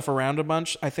switched stuff around a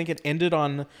bunch. I think it ended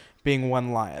on being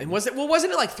 1 lion. And wasn't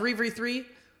it like 3v3?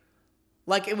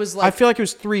 Like it was like, I feel like it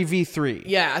was 3v3.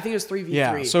 Yeah, I think it was 3v3.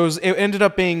 Yeah, so it ended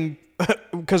up being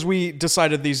because we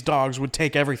decided these dogs would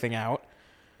take everything out.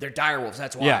 They're dire wolves.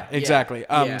 That's why. Yeah, exactly.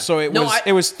 Yeah. So it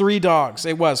was 3 dogs.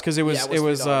 It was because it was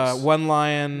 3 dogs. 1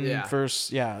 lion Yeah.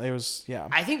 versus it was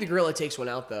I think the gorilla takes one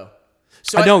out though.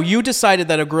 So no, you decided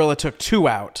that a gorilla took 2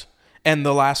 out, and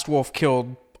the last wolf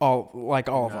killed all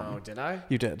of them. Oh, did I?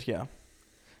 You did, yeah.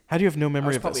 How do you have no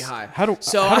memory of Probably this? high. How do I'm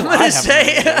do I gonna have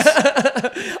say. memory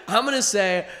of this? I'm gonna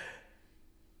say.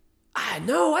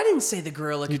 No, I didn't say the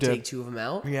gorilla could did. take 2 of them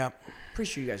out. Yeah. Pretty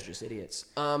sure you guys are just idiots.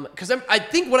 Because I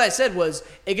think what I said was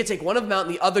it could take one of them out,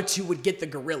 and the other 2 would get the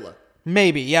gorilla.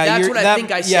 Maybe, yeah. That's what I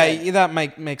think I said. Yeah, that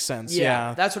might make sense.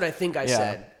 Yeah, That's what I think I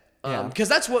said. Yeah.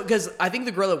 Because I think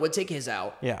the gorilla would take his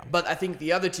out. Yeah. But I think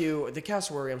the other 2, the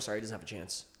cassowary, I'm sorry, doesn't have a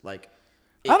chance. Like,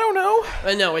 I don't know.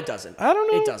 no, it doesn't. I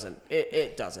don't know. It doesn't.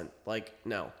 It doesn't. Like,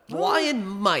 no. Lion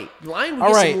might. Lion would All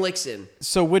get right. some licks in.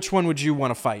 So which one would you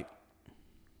want to fight?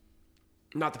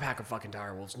 Not the pack of fucking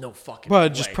dire wolves. No fucking Well, way.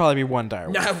 it'd just probably be one dire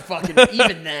wolf. No fucking.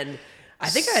 Even then, I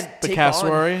think I'd The take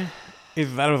cassowary,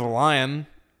 either that or the lion.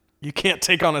 You can't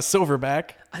take on a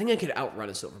silverback. I think I could outrun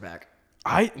a silverback.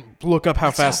 I look up how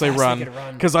fast they how fast run they could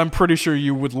run. because I'm pretty sure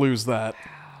you would lose that.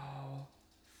 How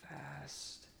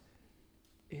fast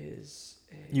is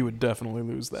a You would definitely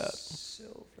lose that.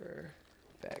 silverback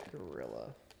gorilla?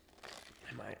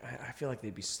 I feel like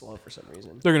they'd be slow for some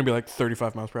reason. They're gonna be like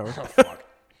 35 miles per hour. Oh fuck.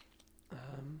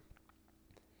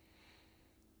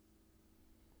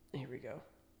 Here we go.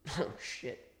 Oh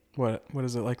shit. What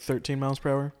is it, like 13 miles per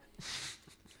hour?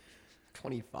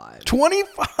 25.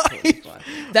 25.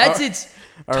 That's its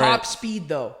all top right. speed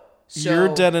though. So,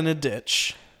 You're dead in a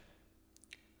ditch.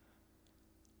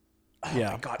 Oh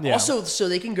yeah. my god. Yeah. Also, so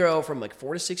they can grow from like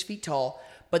 4 to 6 feet tall,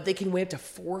 but they can weigh up to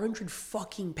 400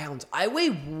 fucking pounds. I weigh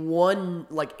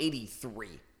 183.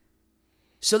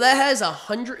 So that has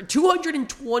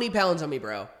 220 pounds on me,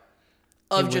 bro.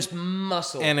 Of just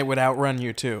muscle. And it would outrun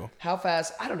you too. How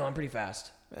fast? I don't know. I'm pretty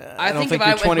fast. I don't think if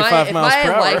you're 25 if miles my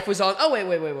per hour. life was on. Oh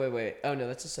wait. Oh no,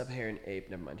 that's a sub-Saharan ape.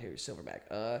 Never mind. Here's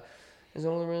silverback. Is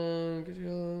all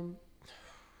around.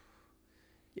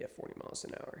 Yeah, 40 miles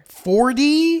an hour.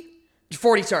 40?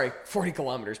 40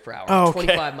 kilometers per hour. Oh, okay.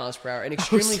 25 miles per hour. An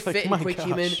extremely like, fit my and quick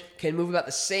human gosh. can move about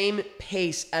the same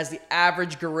pace as the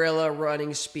average gorilla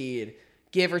running speed,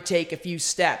 give or take a few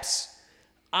steps.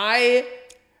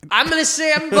 I'm gonna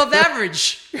say I'm above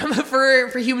average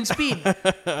for human speed. I'm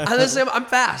gonna say I'm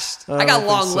fast. I got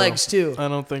long legs too. I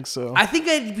don't think so. I think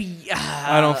I'd be.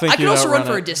 I don't think I could you'd also run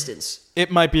outrun for it. a distance.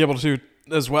 It might be able to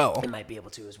as well. It might be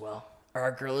able to as well.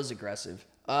 Our gorilla's aggressive.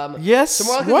 Yes, So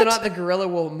more likely what? than not, the gorilla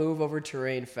will move over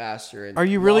terrain faster. And Are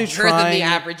you really longer than trying? the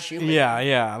average human?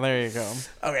 Yeah, there you go.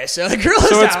 Okay, so the gorilla's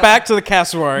So it's out. back to the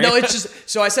cassowary. No, it's just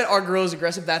so I said our gorilla's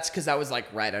aggressive. That's because that was like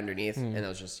right underneath, Hmm. and that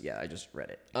was just I just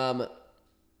read it.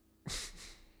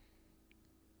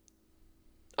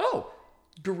 Oh,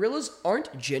 gorillas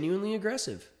aren't genuinely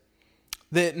aggressive.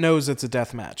 It knows it's a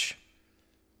death match.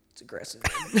 It's aggressive.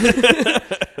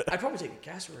 I'd probably take a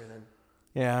cassowary then,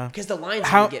 Yeah. because the lions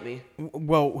How- can get me.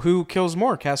 Well, who kills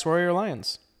more, cassowary or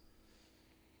lions?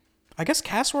 I guess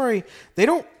cassowary.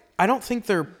 I don't think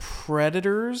they're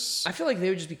predators. I feel like they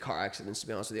would just be car accidents. To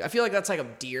be honest with you, I feel like that's like a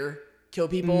deer kill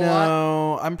people a lot.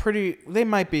 No, I'm pretty. They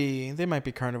might be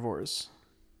carnivores.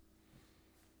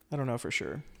 I don't know for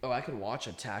sure. Oh, I can watch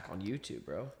Attack on YouTube,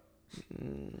 bro.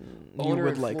 You Owner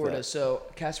would in like Florida. that. So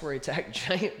cassowary attack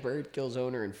giant bird kills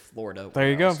owner in Florida. There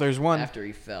you go. There's one. After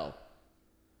he fell.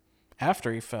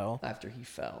 After he fell.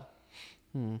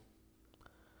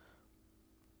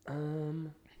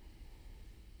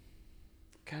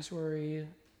 Cassowary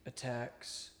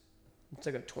attacks. It's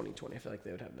like a 2020. I feel like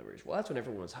they would have numbers. Well, that's when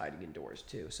everyone was hiding indoors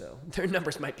too, so their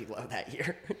numbers might be low that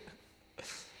year.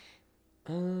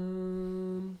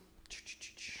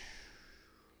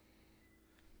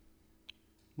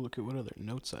 Look at what other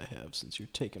notes I have since you're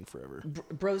taking forever.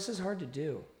 Bro, this is hard to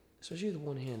do, especially with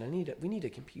one hand. We need a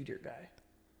computer guy.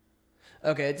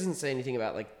 Okay, it doesn't say anything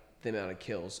about like the amount of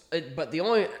kills, but the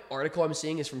only article I'm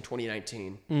seeing is from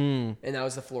 2019, and that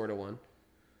was the Florida one.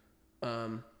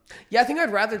 Yeah, I think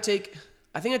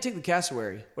I'd take the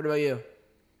cassowary. What about you?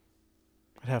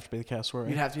 It'd have to be the cassowary.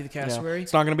 You'd have to be the cassowary. Yeah.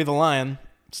 It's not going to be the lion.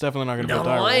 It's definitely not going to be No, the the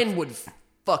dire wolf. lion would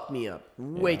fuck me up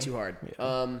way too hard.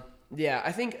 Yeah,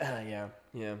 I think.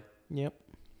 Yeah. Yep.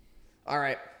 All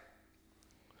right.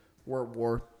 World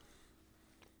War.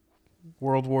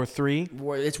 World War III.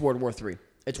 It's World War III.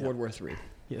 It's World War III.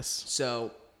 Yes.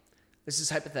 So, this is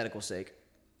hypothetical sake.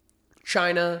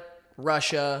 China,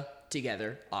 Russia,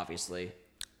 together, obviously.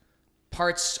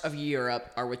 Parts of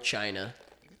Europe are with China.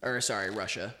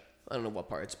 Russia. I don't know what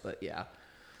parts, but yeah.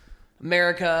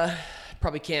 America,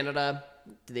 probably Canada.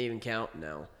 Do they even count?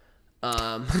 No.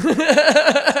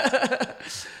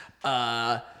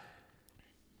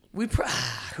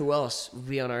 Who else would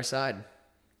be on our side?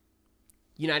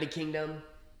 United Kingdom.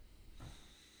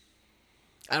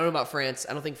 I don't know about France.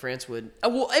 I don't think France would.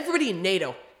 Well, everybody in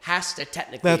NATO has to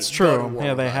technically. That's go true. to war Yeah,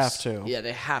 with they us. have to. Yeah,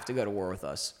 they have to go to war with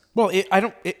us. Well,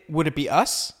 would it be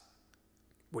us?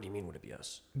 What do you mean? Would it be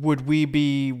us? Would we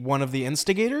be one of the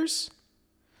instigators?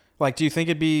 Like, do you think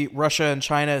it'd be Russia and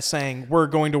China saying we're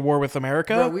going to war with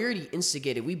America? Bro, we already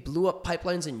instigated. We blew up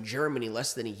pipelines in Germany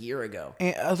less than a year ago.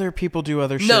 And other people do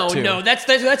other shit too. No, that's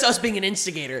us being an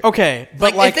instigator. Okay,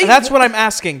 but Like, if they- that's what I'm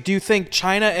asking. Do you think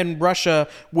China and Russia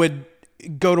would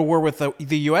go to war with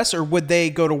the U.S. or would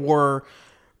they go to war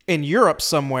in Europe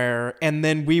somewhere and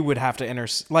then we would have to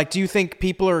do you think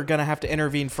people are going to have to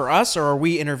intervene for us or are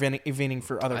we intervening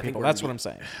for other people? That's what I'm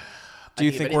saying. Do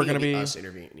you think we're going to be us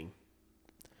intervening?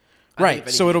 right?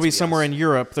 So it'll be somewhere in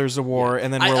Europe. There's a war,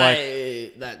 and then we're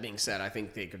that being said, I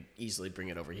think they could easily bring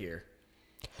it over here.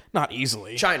 not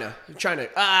easily. China.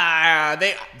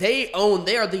 They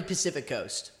are the Pacific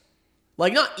Coast.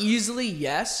 Like, not easily,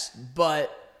 yes,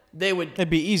 but they would. It'd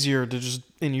be easier to just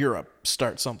in Europe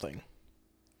start something.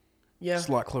 Yeah, It's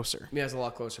a lot closer. Yeah, it's a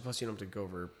lot closer. Plus, you don't have to go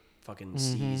over fucking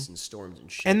seas and storms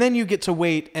and shit. And then you get to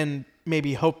wait and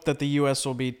maybe hope that the U.S.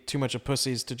 will be too much of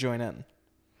pussies to join in.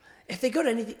 If they go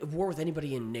to war with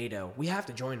anybody in NATO, we have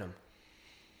to join them.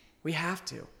 We have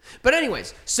to. But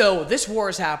anyways, so this war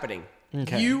is happening.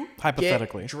 Okay. You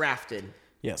Hypothetically. get drafted.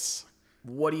 Yes.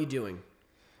 What are you doing?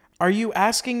 Are you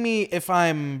asking me if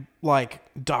I'm like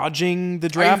dodging the Are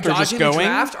you draft or just dodging the going?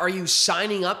 draft? Are you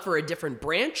signing up for a different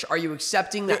branch? Are you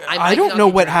accepting that I don't know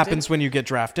what happens when you get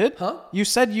drafted. Huh? You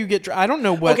said you get. I don't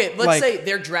know what. Okay, let's say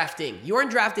they're drafting. You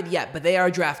aren't drafted yet, but they are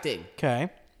drafting.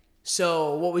 Okay.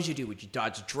 So what would you do? Would you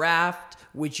dodge a draft?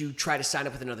 Would you try to sign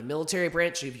up with another military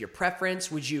branch? Do you have your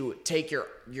preference? Would you take your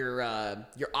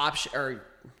option or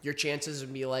your chances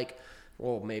and be like,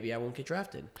 well, maybe I won't get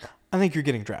drafted? I think you're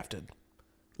getting drafted.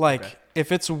 Like,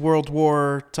 if it's a World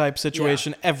War type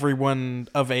situation, everyone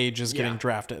of age is getting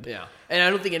drafted. Yeah. And I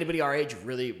don't think anybody our age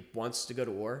really wants to go to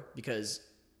war because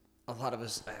a lot of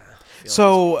us.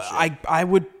 So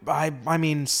I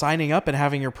mean, signing up and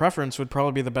having your preference would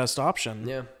probably be the best option.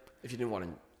 Yeah. If you didn't want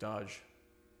to dodge.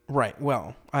 Right.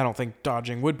 Well, I don't think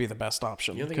dodging would be the best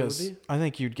option. You don't think it would because be? I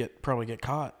think you'd probably get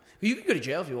caught. You can go to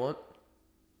jail if you want.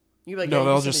 You like, No,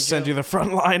 they'll just send you the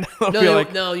front line. They'll be No,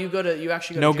 like, you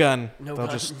actually go no to jail. gun. No They'll gun.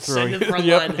 just throw Send you. to the front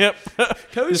Yep, line. yep.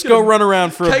 Can I Just go run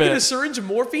around for a Can I get a bit. syringe of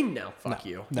morphine? No, fuck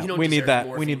you. No, You don't we need deserve that.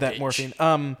 morphine, We need that bitch.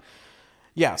 morphine.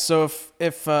 Yeah. So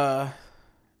if I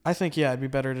think it'd be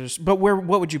better to just. But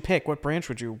what would you pick? What branch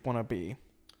would you want to be?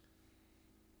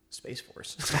 Space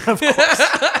Force.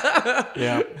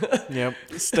 Yeah. Yep.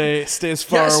 Stay as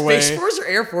far away. Space Force or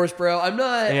Air Force, bro. I'm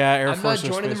not. Yeah, Air I'm Force not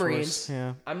or joining the Space Marines. Force.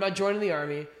 Yeah. I'm not joining the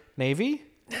Army. Navy?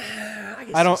 I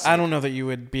guess I it's don't know that you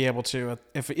would be able to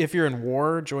if you're in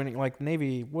war joining like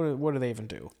Navy. What do they even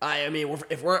do? I mean,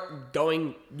 if we're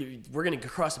going, we're gonna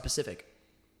cross the Pacific.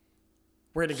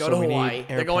 We're gonna go So to we need Hawaii.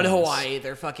 They're going to airplanes. Hawaii.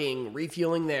 They're fucking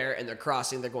refueling there, and they're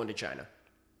crossing. They're going to China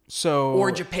So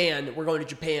or Japan. We're going to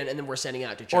Japan, and then we're sending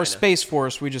out to China. or Space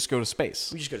Force. We just go to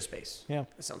space. We just go to space. Yeah.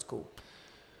 That sounds cool.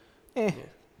 Eh.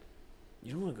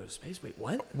 You don't want to go to space? Wait,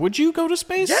 what? Would you go to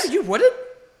space? Yeah, you wouldn't.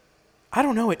 I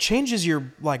don't know. It changes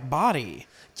your like body.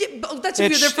 Yeah, but that's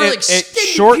if you're there for it extended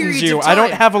shortens periods you. of time. I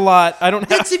don't have a lot. I don't have.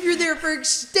 That's if you're there for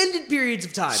extended periods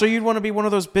of time. So you'd want to be one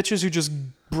of those bitches who just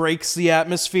breaks the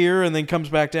atmosphere and then comes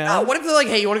back down Oh, what if they're like,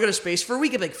 hey, you want to go to space for a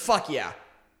week? I'd be like, fuck yeah.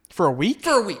 for a week?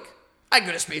 For a week. I'd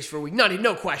go to space for a week.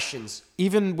 No questions.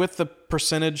 Even with the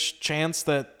percentage chance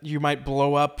that you might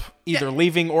blow up either Yeah.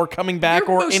 leaving or coming back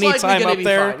You're or most any likely time gonna up be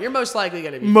there. Fine. You're most likely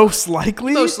going to be Most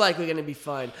likely? Most likely going to be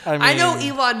fine. I I know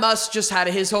mean- Elon Musk just had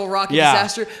his whole rocket Yeah.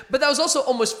 disaster, but that was also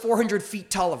almost 400 feet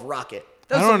tall of rocket.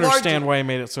 That I was don't the understand largest- why he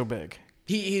made it so big.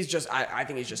 He's just, I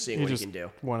think he's just seeing He what just he can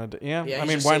do. wanted to, yeah. Yeah, I he's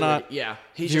mean, just why seeing not? what- yeah,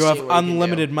 he's You just have seeing what he can do.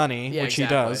 unlimited money, Yeah, which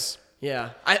exactly. he does. Yeah,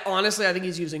 I think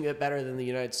he's using it better than the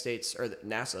United States or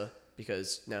NASA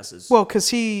because NASA's. Well, because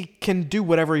he can do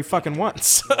whatever he fucking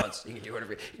wants. You can do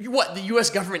whatever. What, the U.S.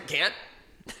 government can't?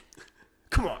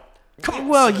 Come on.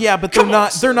 Well, son. yeah, but Come they're on,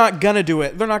 not. son. They're not gonna do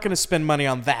it. They're not gonna spend money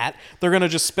on that. They're gonna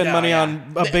just spend No, money yeah.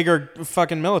 on a bigger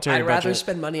fucking military I'd rather budget.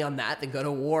 spend money on that than go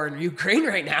to war in Ukraine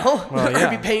right now. Well, I'd yeah.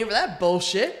 be paying for that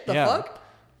bullshit. The Yeah. fuck?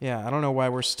 Yeah, I don't know why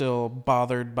we're still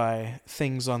bothered by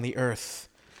things on the Earth.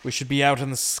 We should be out in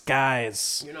the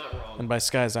skies. You're not wrong. And by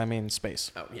skies, I mean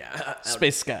space. Oh yeah,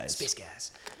 Space skies. Space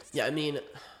gas. Yeah, I mean,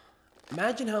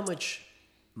 imagine how much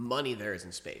money there is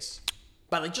in space,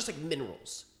 by like just like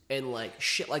minerals and like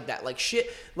shit like that,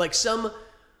 like some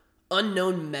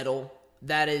unknown metal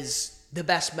that is the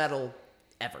best metal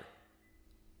ever,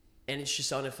 and it's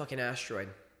just on a fucking asteroid.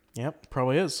 Yep,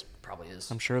 probably is. Probably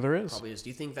is. I'm sure there is. Probably is. Do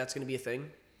you think that's going to be a thing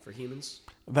for humans?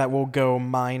 That will go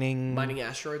mining. Mining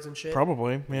asteroids and shit?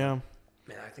 Probably, yeah.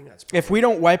 Man, I think that's... If we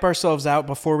don't wipe ourselves out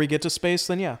before we get to space,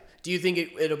 then yeah. Do you think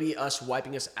it'll be us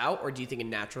wiping us out, or do you think a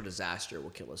natural disaster will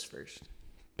kill us first?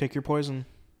 Pick your poison.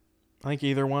 I think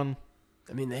either one.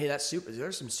 I mean, hey,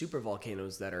 there's some super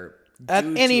volcanoes that are At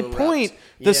due any to erupt. point,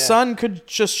 the sun could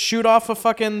just shoot off a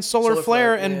fucking solar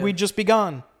flare and yeah. we'd just be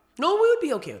gone. No, we would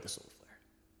be okay with the solar flare.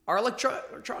 Our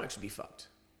electronics would be fucked.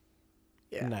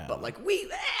 Yeah, No. but like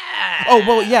Oh,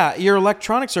 well, yeah, your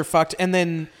electronics are fucked, and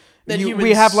then we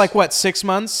humans- have like, what, 6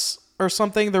 months or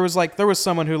something? There was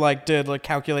someone who like did a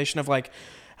calculation of like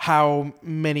how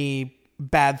many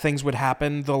bad things would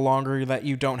happen the longer that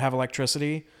you don't have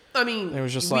electricity. I mean, It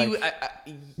was just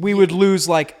we would lose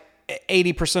like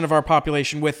 80% of our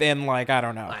population within like, I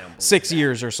don't know, 6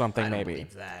 years or something, maybe.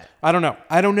 believe that. I don't know.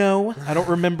 I don't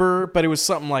remember, but it was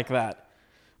something like that.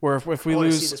 Where if we I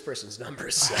want to see lose, this person's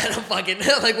numbers. I don't fucking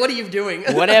like. What are you doing?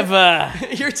 whatever,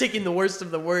 You're taking the worst of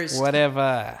the worst.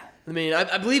 whatever. I mean,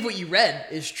 I believe what you read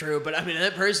is true, but I mean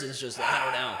that person is just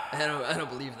I don't know. I don't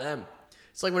believe them.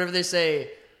 It's like whenever they say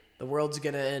the world's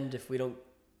gonna end if we don't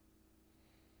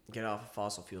get off of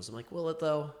fossil fuels. I'm like, will it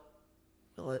though?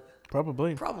 Will it?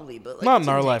 Probably. Probably, but like, Not it's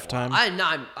in our gonna take a lifetime.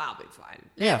 while. I'll be fine.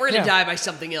 Yeah, we're gonna yeah. die by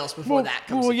something else before Well, that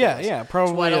comes. well, to yeah, kill us. yeah, That's why I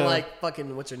probably, don't like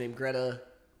fucking what's her name, Greta,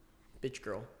 bitch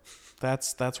girl.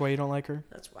 That's why you don't like her?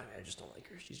 That's why I just don't like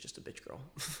her. She's just a bitch girl.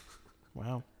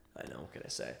 Wow. I know. What can I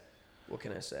say? What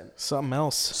can I say? Something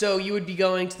else. So you would be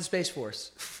going to the Space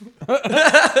Force.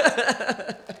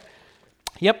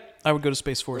 Yep, I would go to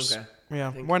Space Force. Okay.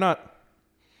 Yeah, why not?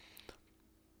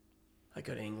 I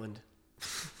go to England.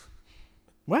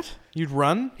 What? You'd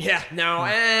run? Yeah, no.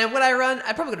 Would I run?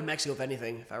 I'd probably go to Mexico if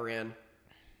anything, if I ran.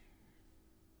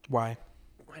 Why?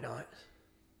 Why not?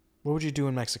 What would you do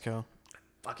in Mexico?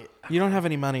 Fuck it. You don't have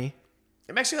any money.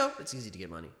 In Mexico, it's easy to get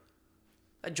money.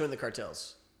 I'd join the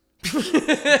cartels.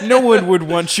 No one would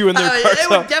want you in their They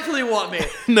cartel. would definitely want me.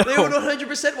 No. They would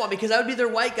 100% want me because I would be their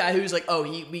white guy who's like, oh,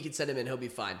 we can send him in, he'll be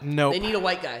fine. Nope. They need a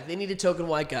white guy. They need a token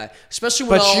white guy, especially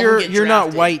when all But of them get you're not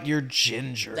drafted. white. You're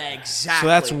ginger. Exactly. So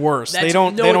that's worse. That's, they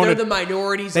don't. They're the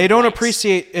minorities. They of don't whites.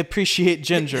 appreciate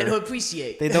ginger. They don't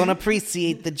appreciate. They don't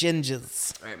appreciate the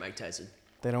gingers. All right, Mike Tyson.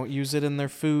 They don't use it in their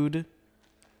food.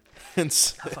 How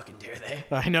fucking dare they?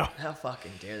 I know. How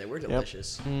fucking dare they? We're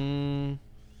delicious.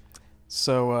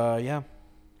 So yeah,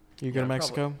 you go to I'd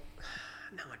Mexico.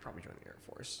 No, I'd probably join the Air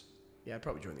Force. Yeah, I'd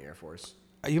probably join the Air Force.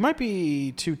 You might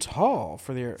be too tall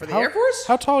for the Air. For the Air Force?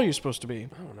 How tall are you supposed to be?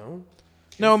 I don't know.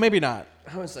 No, maybe not.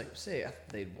 I was like,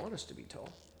 they'd want us to be tall.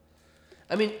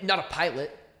 I mean, not a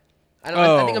pilot. I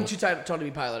think I'm too tall to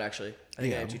be pilot. Actually, I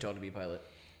think I am too tall to be pilot.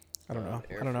 I don't know.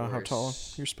 Air I don't know how tall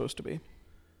Force. you're supposed to be.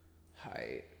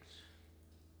 Height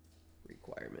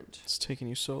requirement. It's taking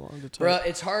you so long to type. Bruh,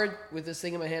 it's hard with this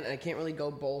thing in my hand, and I can't really go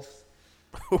both.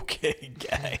 Okay,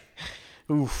 guy.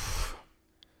 Oof.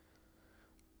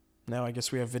 Now I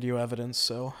guess we have video evidence,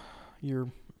 so your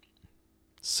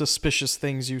suspicious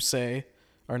things you say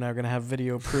are now going to have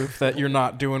video proof that you're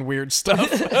not doing weird stuff.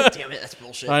 Damn it, that's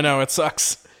bullshit. I know, it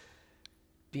sucks.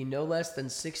 Be no less than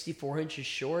 64 inches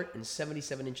short and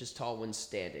 77 inches tall when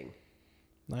standing.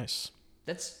 Nice.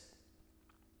 That's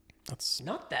That's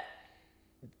not that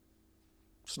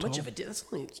much tall. of a That's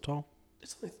only. It's tall.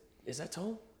 It's only. Is that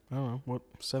tall? I don't know. What,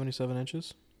 77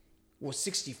 inches? Well,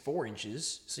 64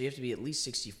 inches. So you have to be at least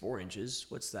 64 inches.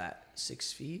 What's that?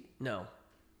 6 feet? No.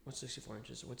 What's 64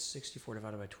 inches? What's 64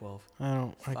 divided by 12? I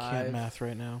can't Five. math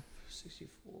right now.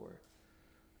 64.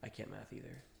 I can't math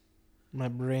either. My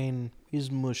brain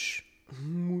is mush.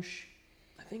 Moosh.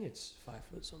 I think it's 5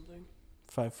 foot something.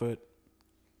 5 foot.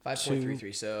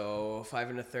 5.33. So 5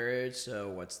 1/3. So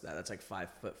what's that? That's like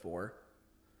 5'4".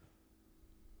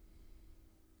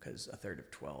 Because a third of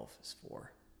 12 is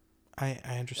 4. I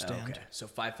understand. Okay. So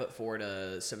 5'4"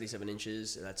 to 77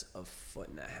 inches. That's a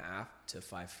 1.5 to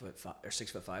 5'5" or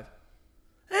 6'5".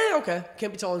 Okay.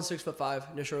 Can't be taller than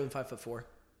 6'5". No shorter than 5'4".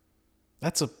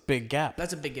 That's a big gap.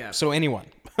 That's a big gap. So anyone.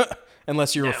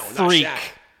 Unless you're a No, not freak. Shaq.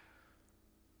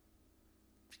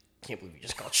 Can't believe you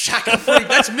just called Shaq a freak.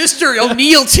 That's Mr.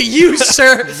 O'Neal to you,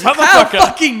 sir. How Motherfucker.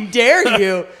 fucking dare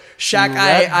you? Shaq, You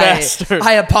rat bastard.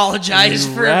 I apologize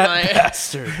You for rat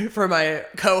bastard. for my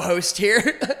co-host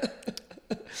here.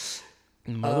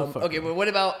 Motherfucker. Okay, but what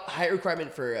about height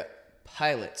requirement for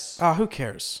pilots? Who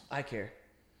cares? I care.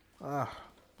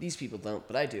 These people don't,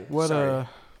 but I do. What, Sorry,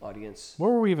 audience. What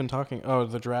were we even talking? Oh,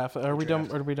 the draft. Are we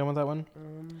done? Are we done with that one?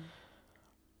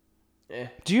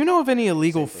 Do you know of any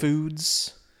illegal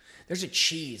foods? There's a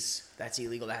cheese that's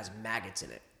illegal that has maggots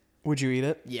in it. Would you eat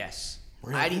it? Yes.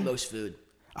 Really? I'd eat most food.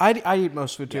 I eat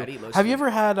most food too. Yeah, I'd eat most Have you food. ever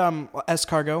had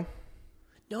escargot?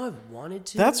 No, I've wanted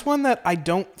to. That's one that I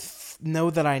don't know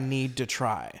that I need to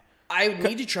try. I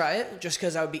need to try it just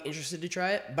because I would be interested to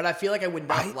try it, but I feel like I would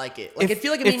not like it. Like I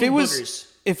feel like I'm eating boogers.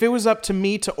 If it was up to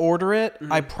me to order it,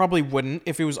 I probably wouldn't.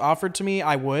 If it was offered to me,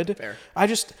 I would. Fair.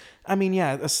 I mean,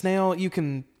 yeah, a snail, you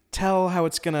can tell how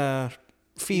it's gonna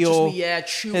feel.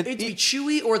 It's be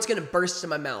chewy or it's gonna burst in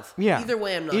my mouth. Yeah. Either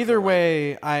way, I'm not. Either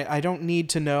way, I don't need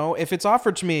to know. If it's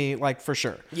offered to me, like, for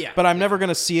sure. Yeah. But I'm never going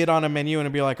to see it on a menu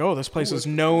and be like, oh, this place is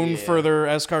known for their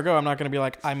escargot. I'm not going to be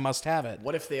like, I must have it.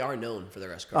 What if they are known for their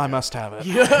escargot? I must have it.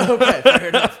 Okay, fair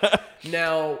enough.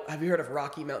 Now, have you heard of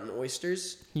Rocky Mountain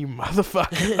oysters? You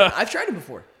motherfucker. I've tried them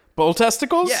before. Bull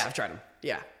testicles? Yeah, I've tried them.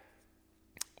 Yeah.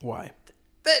 Why?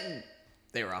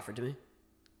 They were offered to me.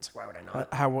 It's like, why would I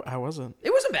not? How was it?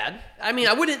 It wasn't bad. I mean,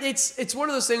 I wouldn't. It's one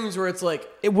of those things where it's like,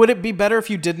 Would it be better if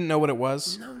you didn't know what it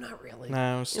was? no, not really.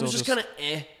 No, it was still just just- kind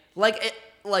of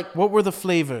like What were the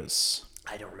flavors?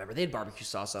 I don't remember. They had barbecue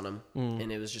sauce on them,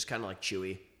 and it was just kind of like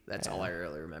chewy. That's all I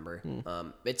really remember.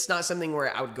 It's not something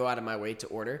where I would go out of my way to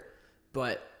order,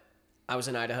 but I was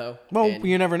in Idaho. Well, and-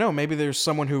 you never know. Maybe there's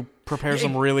someone who prepares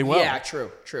them really well. Yeah,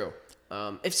 true.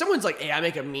 If someone's like, "Hey, I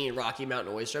make a mean Rocky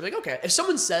Mountain oyster," I'm like, "Okay." If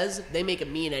someone says they make a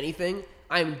mean anything,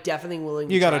 I'm definitely willing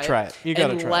to You gotta try try it. You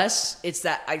gotta try it. Unless it's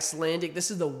that Icelandic.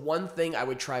 This is the one thing I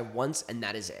would try once, and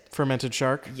that is it. Fermented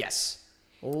shark? Yes.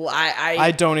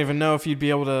 I don't even know if you'd be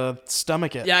able to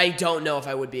stomach it. Yeah, I don't know if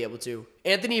I would be able to.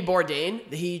 Anthony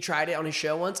Bourdain, he tried it on his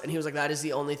show once, and he was like, "That is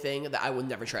the only thing that I would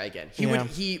never try again."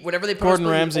 Whatever they post, Gordon he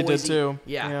would Ramsay always did too.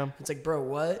 eat. Yeah. Yeah. It's like, bro,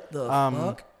 what the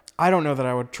fuck? I don't know that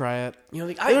I would try it. You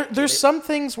know, There's some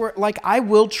things where, like, I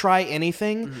will try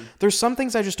anything. There's some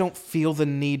things I just don't feel the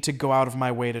need to go out of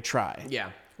my way to try. Yeah.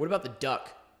 What about the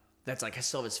duck? That's like, I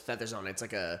still have its feathers on it. It's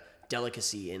like a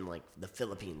delicacy in like the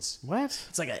Philippines. What?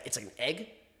 It's like an egg,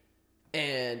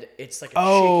 and it's like a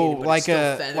Oh, chicken, but like it's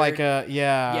still feathered.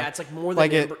 yeah. Yeah, it's like more than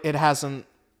like amber- it hasn't.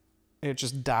 It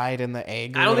just died in the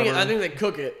egg. I think they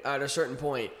cook it at a certain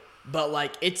point, but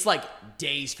like it's like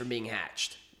days from being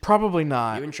hatched. Probably You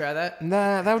not. wouldn't try that?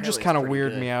 Nah, that would just Apparently kind of it's pretty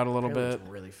weird good. me out a little Apparently bit.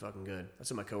 It's really fucking good.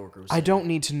 That's what my coworker was I saying. don't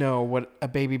need to know what a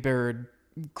baby bird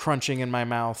crunching in my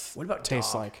mouth What about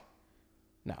tastes dog? like.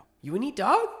 No, You would eat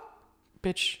dog?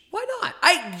 bitch. Why not?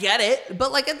 I get it,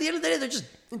 but like at the end of the day, they're just.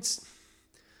 It's.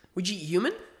 Would you eat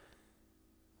human?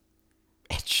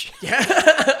 Bitch.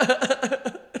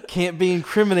 Can't be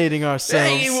incriminating ourselves.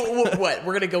 Hey, what?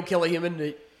 We're gonna go kill a human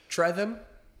to try them?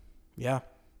 Yeah.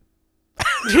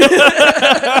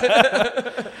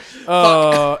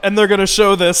 And they're gonna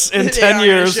show this in They 10 are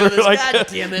years. gonna show They're this. like God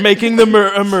damn it. making them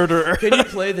a murderer. Can you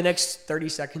play the next 30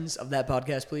 seconds of that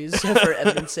podcast, please, for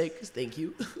evidence sake? Thank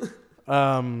you.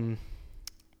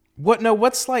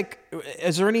 What's like?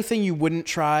 Is there anything you wouldn't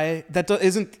try that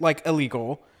isn't like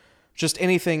illegal? Just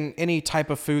anything, any type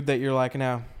of food that you're like,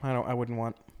 no, I wouldn't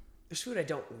want. There's food I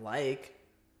don't like,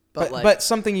 But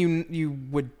something you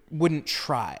wouldn't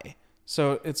try.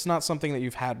 So it's not something that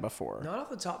you've had before. not off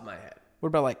the top of my head. What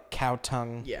about like cow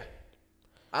tongue? Yeah,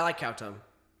 I like cow tongue.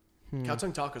 Cow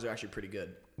tongue tacos are actually pretty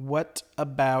good. What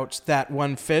about that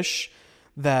one fish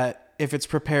that if it's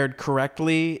prepared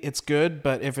correctly, it's good,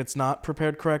 but if it's not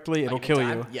prepared correctly, it'll kill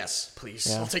you? Yes, please.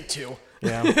 Yeah. I'll take two.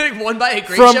 Yeah. One by a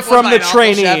great From chef, one by the an awful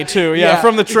trainee chef. too. Yeah,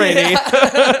 from the trainee.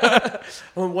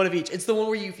 One of each. It's the one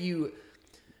where you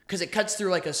because it cuts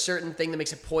through like a certain thing that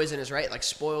makes it poisonous, right? Like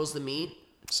spoils the meat.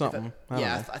 Something. I don't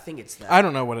know. I think it's that. I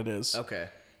don't know what it is. Okay.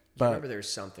 But- I remember there's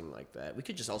something like that. We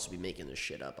could just also be making this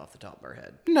shit up off the top of our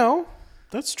head. No,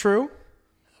 that's true.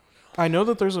 I know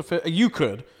that there's a fish. You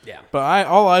could. Yeah. But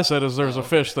all I said is there's a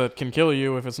fish that can kill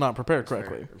you if it's not prepared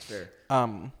correctly. That's fair.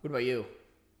 Um, What about you?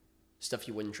 Stuff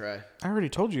you wouldn't try. I already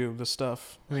told you this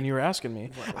stuff when you were asking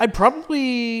me. I'd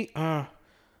probably. I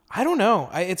don't know.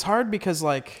 It's hard because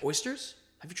like Oysters?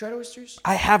 Have you tried oysters?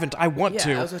 I haven't. I want Yeah,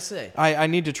 to. I was gonna say. I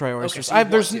need to try oysters. so you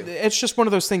want to. It's just one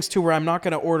of those things too where I'm not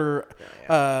going to order,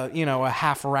 a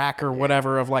half rack or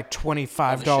whatever of like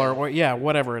 $25 or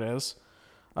whatever it is.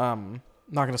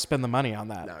 Not going to spend the money on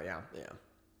that. No, yeah. But-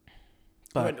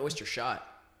 What about an oyster shot?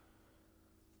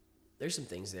 There's some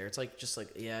things there. It's like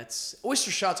it's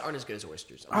oyster shots aren't as good as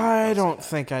oysters. I don't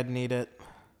think I'd need it.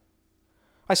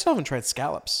 I still haven't tried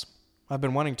scallops. I've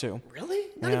been wanting to. Really?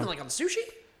 Not even like on sushi?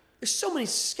 There's so many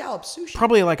scallop sushi.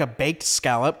 Probably like a baked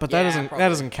scallop, but Yeah, that probably.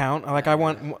 doesn't count. Like I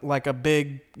want like a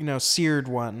big, seared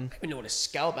one. I don't even know what a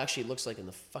scallop actually looks like in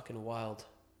the fucking wild.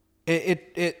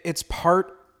 It's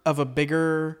part of a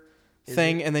bigger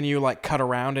thing, and then you like cut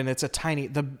around, and it's a tiny.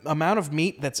 The amount of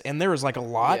meat that's in there is like a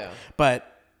lot, Yeah. but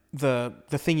the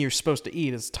thing you're supposed to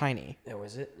eat is tiny. Oh,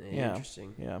 is it? Yeah.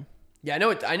 Interesting. Yeah. Yeah, I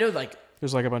know. I know. Like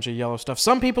There's like a bunch of yellow stuff.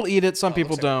 Some people eat it, some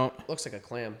people don't. Looks like a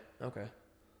clam. Okay.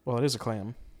 Well, it is a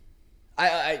clam.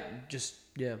 I just,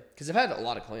 yeah. Because I've had a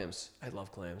lot of clams. I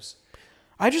love clams.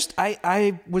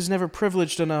 I was never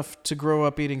privileged enough to grow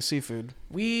up eating seafood.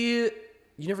 You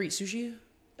never eat sushi?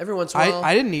 Every once in a while?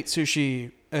 I didn't eat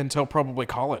sushi until probably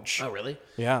college. Oh, really?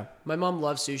 Yeah. My mom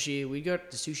loves sushi. We go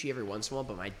to sushi every once in a while,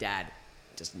 but my dad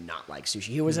does not like sushi.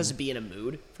 He always has to be in a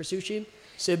mood for sushi.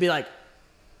 So it'd be like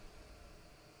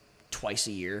twice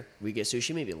a year we get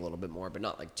sushi, maybe a little bit more, but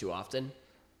not like too often.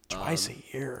 Twice a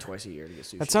year. Twice a year to get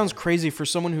sushi. That sounds crazy for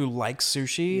someone who likes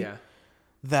sushi. Yeah.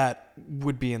 That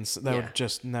would be would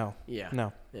just no. Yeah.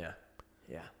 No. Yeah.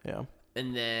 Yeah. Yeah.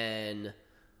 And then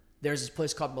there's this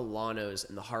place called Milano's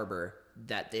in the harbor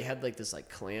that they had like this like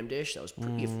clam dish that was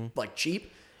pretty like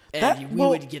cheap. And we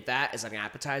would get that as like an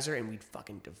appetizer and we'd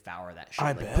fucking devour that shit.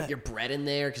 I like bet. put your bread in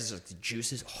there because like the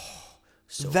juices. Oh,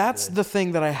 so That's good. the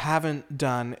thing that I haven't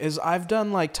done is I've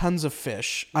done like tons of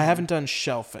fish. I haven't done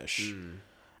shellfish.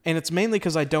 And it's mainly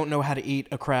because I don't know how to eat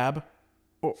a crab.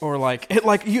 Or like it,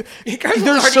 like you.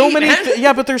 There's so many,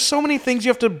 but there's so many things you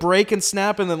have to break and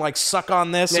snap, and then like suck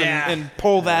on this and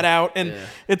pull that out, and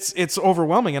it's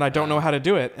overwhelming, and I don't know how to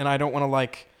do it, and I don't want to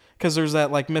like because there's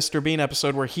that like Mr. Bean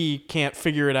episode where he can't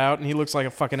figure it out, and he looks like a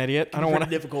fucking idiot. I don't want to.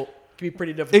 Difficult. It can be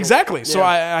pretty difficult. Exactly. Yeah. So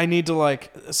I need to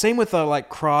like same with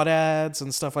like crawdads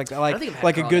and stuff like that,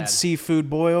 like a good seafood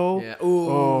boil. Yeah.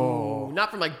 Ooh. Not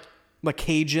from like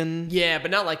Cajun. Yeah, but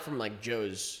not like from like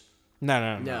Joe's.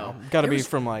 No. Got to be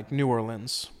from like New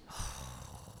Orleans.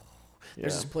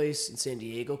 There's this place in San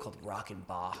Diego called Rockin'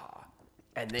 Baja,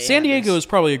 and San Diego is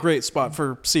probably a great spot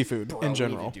for seafood in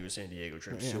general. We need to do a San Diego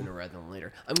trip sooner rather than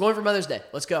later. I'm going for Mother's Day.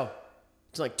 Let's go.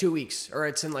 It's in like 2 weeks, or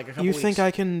it's in like a couple You weeks. think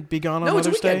I can be gone on No, it's a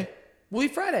Mother's weekend. Day? We'll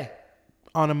leave Friday.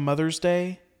 On a Mother's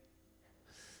Day?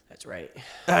 That's right.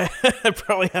 I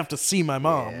probably have to see my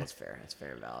mom. Yeah, that's fair. That's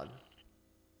fair and valid.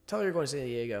 Tell her you're going to San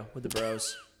Diego with the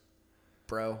bros.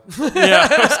 Bro.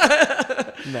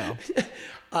 No.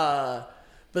 But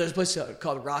there's a place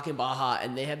called Rockin' Baja,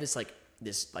 and they have this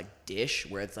dish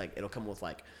where it's like it'll come with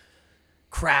like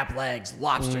crab legs,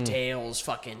 lobster tails,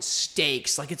 fucking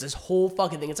steaks. Like it's this whole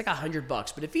fucking thing. It's like $100,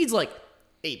 but it feeds like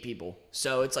 8 people,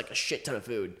 so it's like a shit ton of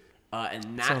food.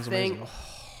 And that Sounds thing. amazing.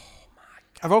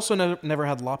 I've also never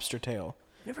had lobster tail.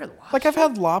 Never had lobster. Like I've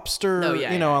had lobster,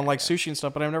 on like sushi and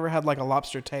stuff, but I've never had like a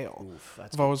lobster tail. Oof,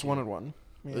 I've always wanted one.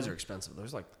 Yeah. Those are expensive.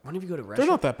 There's like, when if you go to a restaurant?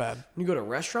 They're not that bad. When you go to a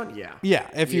restaurant, yeah. Yeah,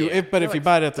 if you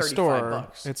buy it at the store,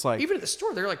 $35. it's like even at the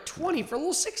store they're like 20 for a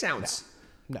little 6 ounce.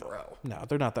 No,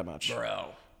 they're not that much. Bro.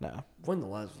 No. When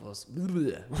was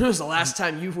the last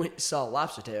time you saw a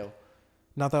lobster tail?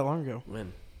 Not that long ago.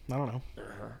 When? I don't know.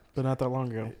 But not that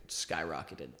long ago. It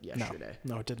skyrocketed yesterday.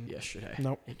 No, it didn't. Yesterday.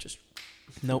 Nope. It just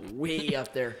way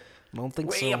up there. I don't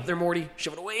think so. Way up there, Morty.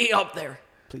 Shove it way up there.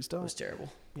 Please That don't. was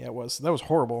terrible. Yeah, it was. That was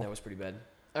horrible. That was pretty bad.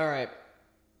 All right.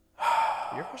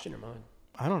 Your question or mine?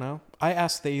 I don't know. I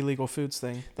asked the illegal foods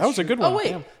thing. That was a good one. Oh,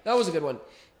 wait. Yeah. That was a good one.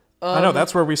 I know.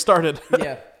 That's where we started.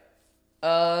 Yeah.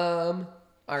 All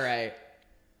right.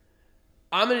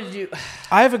 I'm going to do...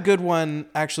 I have a good one,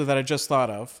 actually, that I just thought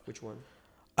of. Which one?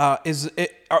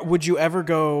 Would you ever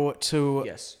go to...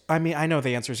 Yes. I mean, I know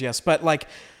the answer is yes, but like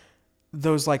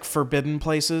those like forbidden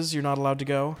places you're not allowed to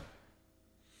go?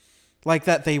 Like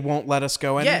that they won't let us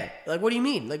go in? Yeah. Like, what do you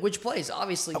mean? Like, which place?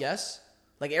 Obviously, yes.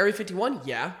 Like, Area 51?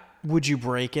 Yeah. Would you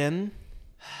break in?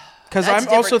 Because That's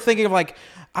I'm also different. thinking of like,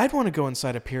 I'd want to go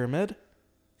inside a pyramid.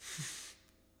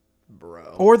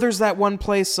 Bro. Or there's that one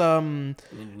place that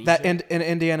Indonesia? in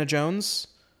Indiana Jones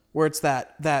where it's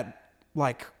that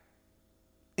like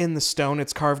in the stone,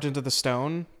 it's carved into the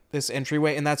stone, this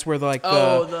entryway, and that's where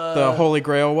the Holy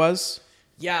Grail was.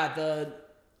 Yeah,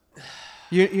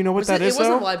 You know what that is, It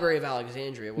wasn't though? the Library of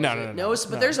Alexandria, was it? No,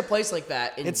 But there's a place like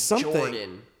that in It's something.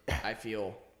 Jordan, I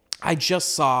feel. I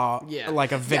just saw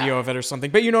like a video Yeah. of it or something,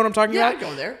 but you know what I'm talking Yeah, about? I'd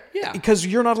go there. Yeah. Because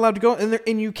you're not allowed to go,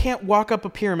 and you can't walk up a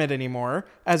pyramid anymore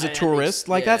as a tourist.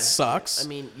 Like yeah. that sucks. I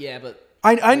mean, yeah, but...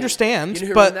 I understand, You know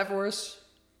who but ran that for us?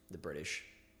 The British.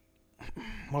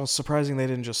 well, it's surprising they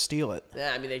didn't just steal it.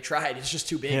 Yeah, I mean, they tried. It's just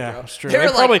too big, Yeah, bro. that's true. They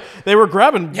were They were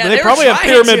grabbing. Yeah, they they were probably have trying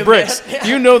pyramid to, bricks. man. Yeah.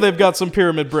 You know they've got some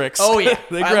pyramid bricks. Oh, yeah.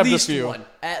 they At grabbed a least few. one.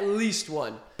 At least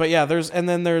one. But yeah, there's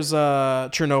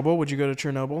Chernobyl. Would you go to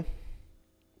Chernobyl?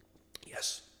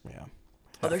 Yes. Yeah.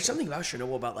 Oh, there's something about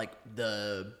Chernobyl about, like,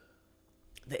 the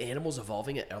animals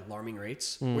evolving at alarming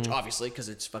rates, which obviously, because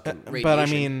it's fucking radiation. But I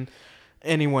mean,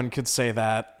 anyone could say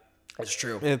that. That's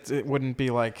true. It wouldn't be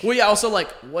like. Well, yeah. Also,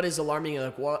 like, what is alarming?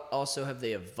 Like, what also have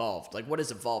they evolved? Like, what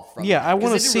has evolved from? Yeah, them? I 'Cause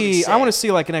want they to didn't see. really I want to say.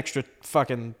 see like an extra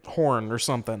fucking horn or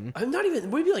something. I'm not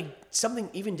even. Would it be like something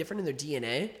even different in their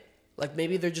DNA? Like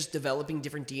maybe they're just developing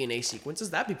different DNA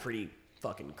sequences. That'd be pretty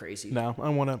fucking crazy. No, I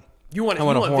want to. You want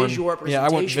horn. visual representation. Yeah, I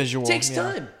want visual. Takes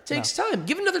time. Takes time.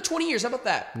 Give it another 20 years. How about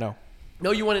that? No.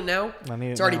 No, you want it now? I need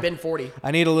it It's already now. been 40.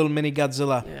 I need a little mini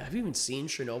Godzilla. Yeah. Have you even seen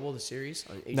Chernobyl, the series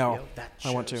on HBO? No, That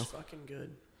I want show's to. fucking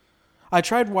good. I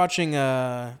tried watching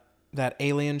that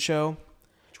Alien show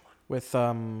Which one? with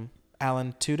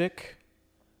Alan Tudyk.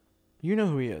 You know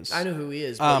who he is. I know who he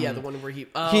is, but yeah, the one where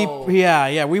Oh.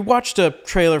 Yeah. We watched a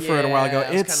trailer for it a while ago.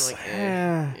 Yeah, It's kind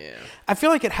of like, yeah. I feel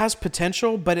like it has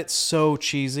potential, but it's so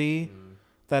cheesy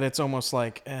that it's almost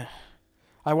like, eh.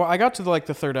 I got to the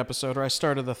third episode, or I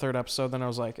started the third episode, then I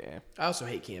was like, eh. I also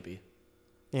hate campy.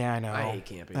 Yeah, I know. I hate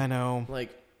campy. I know. Like,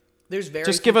 there's very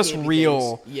Just few give us campy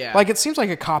real. things. Yeah. Like, it seems like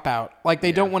a cop out. Like, they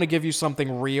Yeah. don't want to give you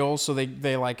something real, so they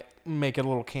make it a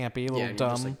little campy, a little and dumb,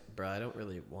 you're just like, bro, I don't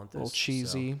really want this. a little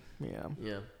cheesy. Yeah. So,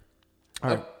 yeah. All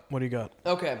right. What do you got?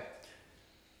 Okay.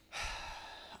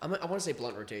 I want to say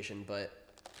blunt rotation, but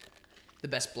the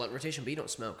best blunt rotation, but you don't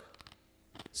smoke.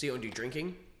 So you don't do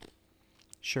drinking?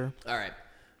 Sure. All right.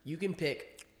 You can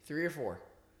pick 3 or 4.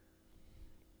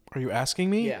 Are you asking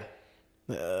me? Yeah.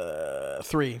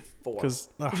 3. 4. Because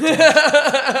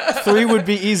 3 would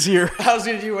be easier. I was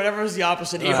going to do whatever was the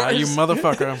opposite of yours. You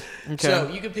motherfucker. Okay. So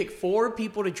you can pick 4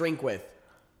 people to drink with.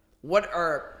 What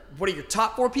are your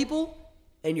top 4 people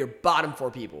and your bottom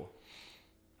 4 people?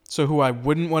 So who I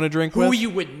wouldn't want to drink Who with? you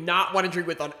would not want to drink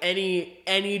with on any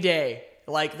day.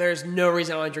 Like, there's no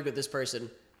reason I want to drink with this person.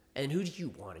 And who do you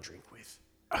want to drink with?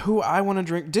 Who I want to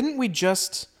drink? Didn't we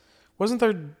just? Wasn't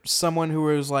there someone who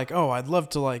was like, "Oh, I'd love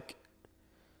to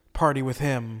party with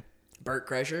him"? Bert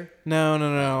Kreischer?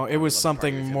 No. It was love to party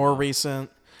something with him, more though.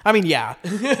 recent. I mean, yeah.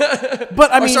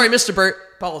 But I mean, sorry, Mr. Bert.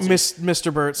 Apologies.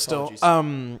 Mr. Burt still.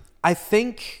 Apologies. I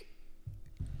think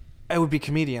it would be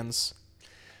comedians.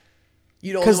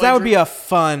 You don't Because wanna that would be drink- a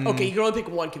fun. Okay, you can only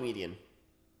pick one comedian.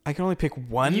 I can only pick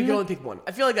one. You can only pick one.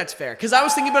 I feel like that's fair. Because I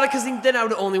was thinking about it, because then I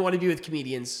would only want to be with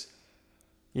comedians.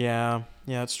 Yeah,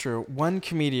 it's true. One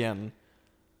comedian.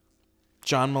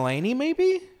 John Mulaney,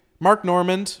 maybe? Mark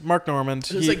Normand.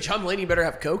 It's like, John Mulaney better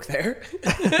have Coke there.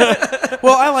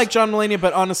 Well, I like John Mulaney,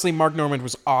 but honestly, Mark Normand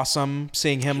was awesome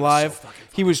seeing him live. so fucking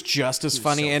He was just as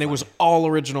funny, so and it was all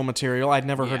original material. I'd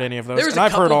never heard any of those. There was and a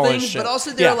I've heard couple all things, his shit. but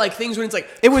also there are like things when it's like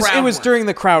It was crowd work. during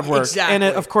the crowd work, Exactly. and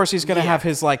of course he's gonna Yeah. have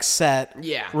his set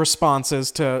Yeah.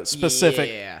 responses to specific.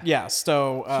 Yeah.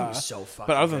 So, He was so fucking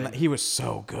but other than good. that, he was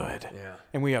so good. Yeah.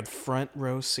 And we had front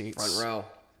row seats. Front row.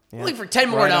 Yeah. Only for $10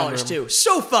 more Right under him. too.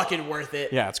 So fucking worth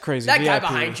it. Yeah, it's crazy. That guy VIP.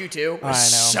 behind you too was I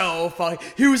know. so fucking.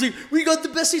 He was like, "We got the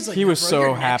best seats." Like, He was bro, so your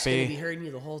neck's happy. gonna be hurting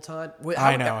you the whole time.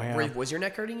 I know, yeah. Was your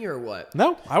neck hurting you or what?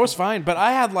 No, I was fine, but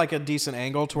I had like a decent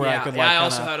angle to where I could I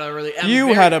also had a really.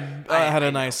 You had a had a I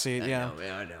nice know, seat, yeah.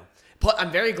 I know. But I'm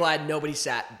very glad nobody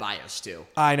sat by us too.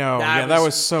 I know. That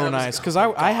was so nice because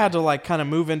I had to like kind of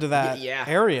move into that Yeah.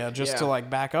 area just to Yeah. like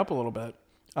back up a little bit.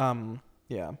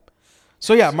 Yeah.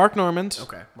 So yeah, Mark Normand.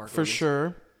 Okay, Mark for Normand.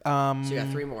 sure. So you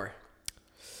got 3 more.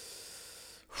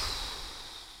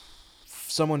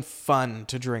 Someone fun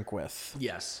to drink with.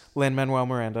 Yes. Lin-Manuel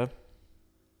Miranda.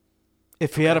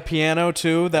 If he had a piano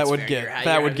too, that would Fair. get You're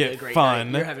that would having a get great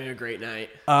fun. night. You're having a great night.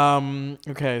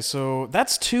 Okay, so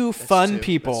that's 2 fun 2.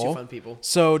 people. That's 2 fun people.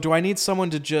 So do I need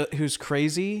someone to who's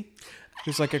crazy?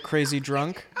 Who's like a crazy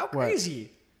drunk? How What?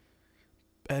 crazy?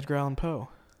 Edgar Allan Poe.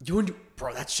 You want to,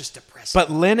 bro? That's just depressing. But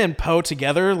Lin and Poe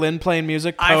together, Lin playing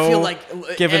music, Poe I feel like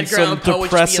giving Edgar some Allan Poe would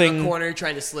just be in depressing. the corner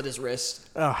trying to slit his wrist.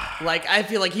 Like, I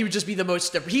feel like he would just be the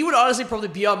most. He would honestly probably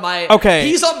be on my. Okay.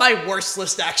 He's on my worst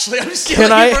list. Actually, I'm just Can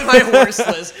stealing him I- from my worst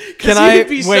list Can because I- he would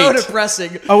be so wait.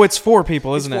 depressing. Oh, it's 4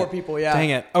 people, isn't it? 4 people, yeah.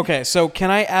 Dang it. Okay, so can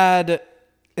I add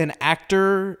an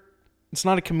actor? It's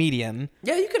not a comedian.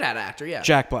 Yeah, you could add an actor. Yeah,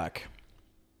 Jack Black.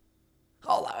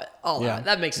 I'll allow it. I'll allow Yeah. it.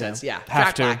 That makes sense. Yeah, Have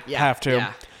Jack to. Black, yeah. Have to.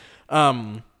 Yeah.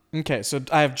 Okay, so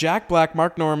I have Jack Black,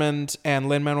 Mark Normand, and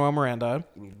Lin-Manuel Miranda.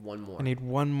 You need one more. I need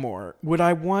one more. Would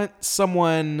I want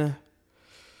someone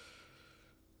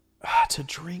to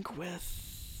drink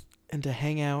with and to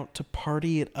hang out, to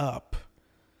party it up?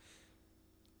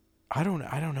 I don't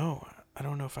know. I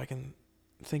don't know if I can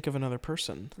think of another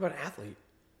person. What about an athlete?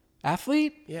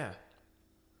 Athlete? Yeah.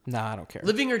 Nah, I don't care.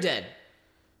 Living or dead?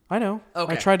 I know.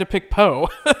 Okay. I tried to pick Poe.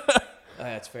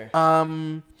 That's fair.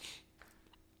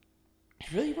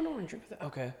 Really, you want to drink with that?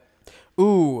 Okay.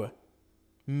 Ooh,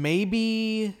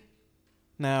 maybe.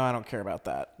 No, I don't care about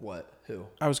that. What? Who?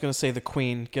 I was gonna say the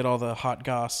Queen, get all the hot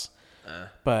goss,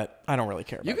 but I don't really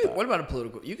care You about could. that. What about a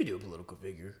political? You could do a political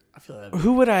figure. I feel that.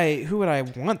 Who would I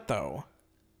want though?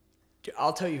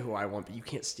 I'll tell you who I want, but you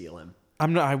can't steal him.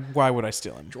 I'm not. Why would I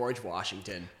steal him? George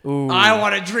Washington. Ooh. I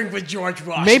want to drink with George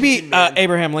Washington. Maybe man.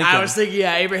 Abraham Lincoln. I was thinking,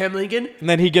 yeah, Abraham Lincoln. And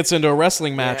then he gets into a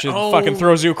wrestling match and Oh. fucking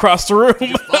throws you across the room.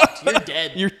 Fucked. You're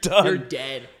dead. You're done. You're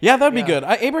dead. Yeah, that'd be good.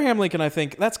 Abraham Lincoln, I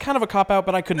think that's kind of a cop out,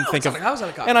 but I couldn't think of. How was that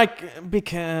a cop-out? And I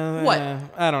because What?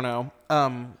 I don't know.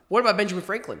 What about Benjamin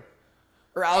Franklin?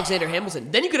 Or Alexander Hamilton?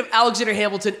 Then you could have Alexander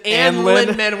Hamilton and And Lin.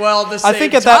 Lin-Manuel at the same I time.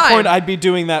 think at that point I'd be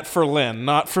doing that for Lynn,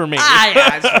 not for me. Yeah,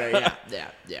 that's fair.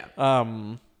 Yeah.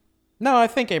 No, I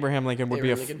think Abraham Lincoln would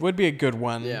Abraham be Lincoln? would be a good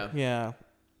one. Yeah. Yeah.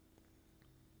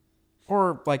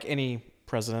 Or like any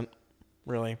president,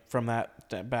 really, from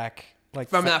that back, like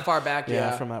From that far back,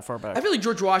 yeah. from that far back. I feel like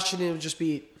George Washington would just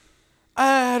be...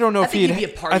 I don't know I if think he'd he'd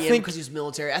be a party I animal think because he's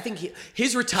military. I think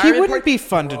his he retirement wouldn't party- be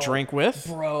fun to drink with.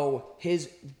 Bro,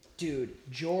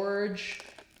 George...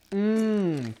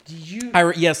 Mm. Did you...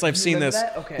 Yes, I've seen remember this.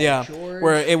 that? Okay, yeah, George-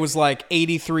 where it was like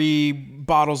 83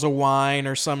 bottles of wine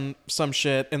or some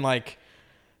shit, and like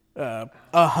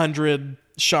 100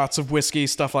 shots of whiskey,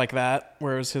 stuff like that.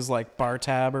 Where it was his like bar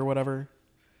tab or whatever.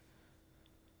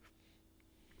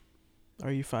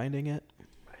 Are you finding it?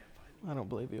 I don't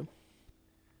believe you.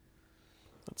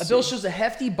 A bill shows a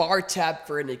hefty bar tab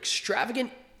for an extravagant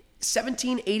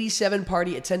 1787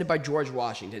 party attended by George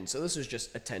Washington. So this was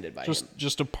just attended by him.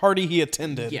 Just a party he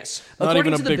attended. Yes. Not According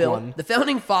even a to the big bill, one. the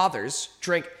founding fathers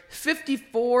drank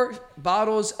 54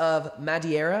 bottles of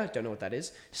Madeira, don't know what that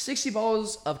is, 60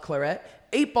 bottles of claret,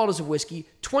 8 bottles of whiskey,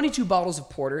 22 bottles of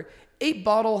porter, 8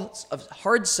 bottles of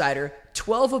hard cider,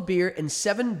 12 of beer, and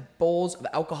 7 bowls of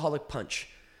alcoholic punch.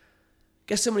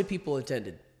 Guess how many people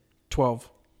attended? 12.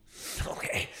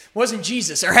 Okay. Wasn't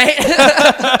Jesus, all right?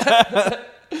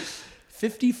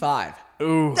 55.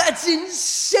 Ooh. That's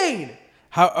insane.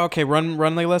 How? Okay, run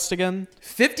the list again.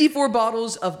 54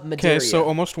 bottles of Madeira. Okay, so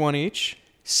almost one each.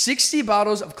 60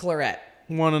 bottles of claret.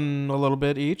 One and a little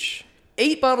bit each.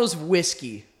 8 bottles of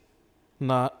whiskey.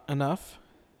 Not enough.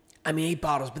 I mean, 8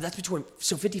 bottles, but that's between...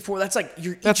 So 54, that's like...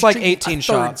 That's each like drinking 18 a third.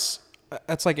 shots.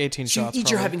 That's like 18 So shots. each are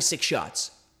probably. having 6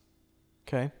 shots.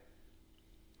 Okay.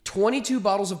 22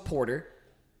 bottles of porter.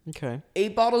 Okay.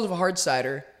 8 bottles of hard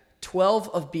cider. 12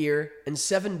 of beer. And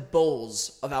 7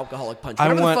 bowls of alcoholic punch. I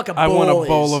Whatever want the fuck a bowl a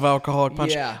bowl is. of alcoholic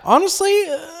punch. Yeah. Honestly,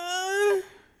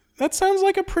 that sounds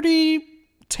like a pretty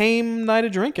tame night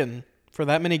of drinking for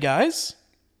that many guys.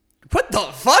 What the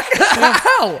fuck?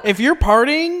 How? If you're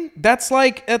partying, that's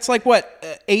like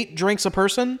what, 8 drinks a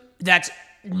person? That's...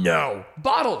 No.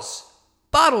 Bottles.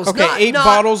 Bottles, Okay, not... 8 not,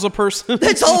 bottles a person.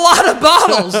 That's a lot of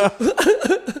bottles.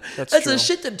 That's true. a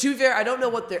shit ton. To be fair, I don't know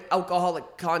what their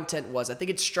alcoholic content was. I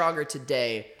think it's stronger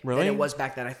today Really? than it was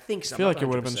back then. I think so. I feel like it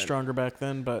would have been stronger back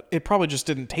then, but it probably just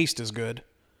didn't taste as good.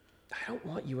 I don't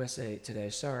want USA Today.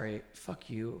 Sorry. Fuck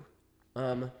you.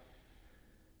 How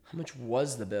much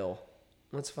was the bill?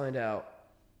 Let's find out.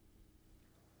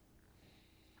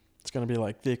 It's going to be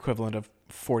like the equivalent of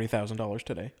 $40,000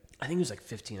 today. I think it was like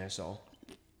 15 I saw.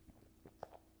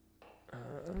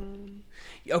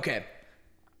 Okay.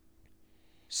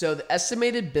 So the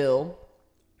estimated bill,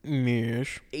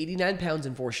 Yes. 89 pounds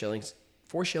and 4 shillings.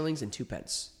 4 shillings and 2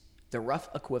 pence. The rough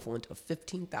equivalent of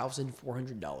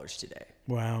 $15,400 today.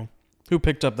 Wow. Who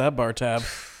picked up that bar tab?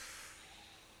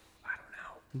 I don't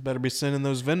know. Better be sending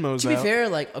those Venmos To be out. fair,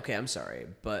 like, okay, I'm sorry,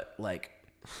 but like,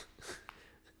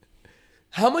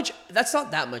 how much? That's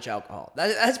not that much alcohol.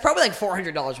 That's probably like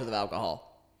 $400 worth of alcohol.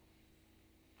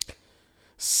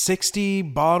 60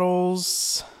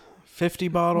 bottles, 50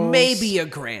 bottles. Maybe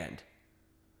 $1,000.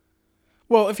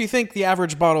 Well, if you think the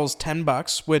average bottle's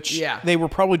 $10, which Yeah. they were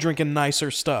probably drinking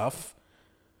nicer stuff.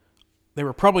 They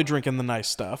were probably drinking the nice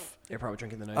stuff. They're probably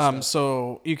drinking the nice stuff.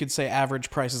 So you could say average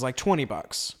price is like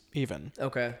 $20 even.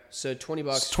 Okay, so $20.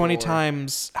 It's 20 for-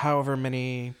 times however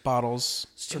many bottles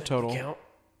Do you know the total. count?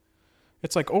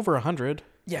 It's like over 100.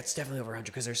 Yeah, it's definitely over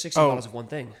 100 because there's 60 Oh. bottles of one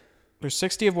thing, There's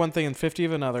 60 of one thing and 50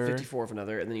 of another. 54 of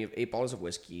another, and then you have 8 bottles of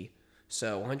whiskey.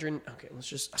 So 100. Okay, let's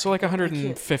just. So like I can't-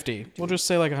 150. We'll just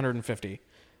say like 150.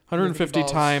 150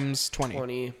 balls, times 20.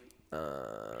 20.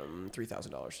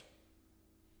 $3,000.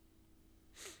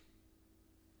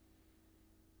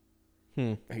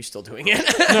 Are you still doing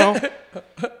it?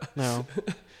 No.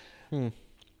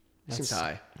 Seems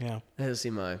high. Yeah. That does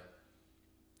seem high.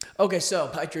 Okay,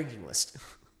 so my drinking list.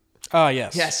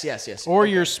 Yes. Yes. Or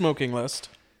Okay. your smoking list.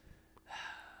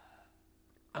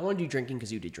 I want to do drinking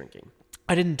because you did drinking.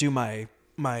 I didn't do my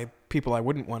people I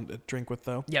wouldn't want to drink with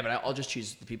though. Yeah, but I'll just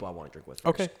choose the people I want to drink with first.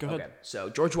 Okay, go ahead. Okay, so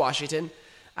George Washington.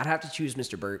 I'd have to choose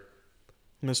Mr. Burt.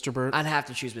 Mr. Burt. I'd have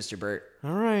to choose Mr. Burt.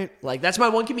 All right. Like, that's my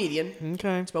one comedian.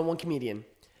 Okay. It's my one comedian.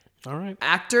 All right.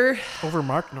 Actor. Over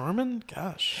Mark Norman?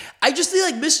 Gosh. I just feel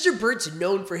like Mr. Burt's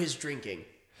known for his drinking.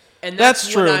 And That's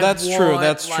when true. I That's want, true.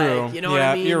 That's like, true. You know yeah,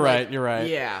 what I mean? you're Like, right. You're right.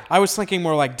 Yeah. I was thinking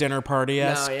more like dinner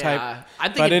party-esque No, yeah. type.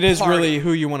 I'm But thinking it is party. really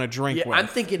who you want to drink Yeah, with. I'm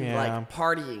thinking Yeah. like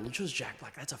partying. You chose Jack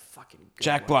Black. That's a fucking good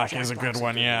Jack one. Black Jack is a Black's good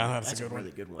one. Yeah, that's a good really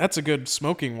one. good one. That's a good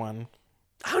smoking one.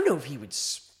 I don't know if he would.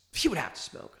 He would have to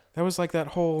smoke. That was like that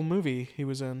whole movie he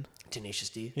was in. Tenacious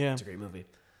D. Yeah. It's a great movie.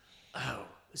 Oh,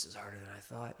 this is harder than I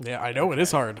thought. Yeah, I know it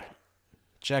is hard.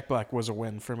 Jack Black was a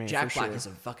win for me. Jack for Black sure. is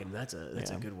a fucking. That's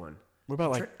a good one. What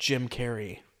about like Jim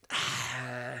Carrey?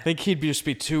 I think he'd just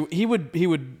be too. He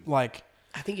would like.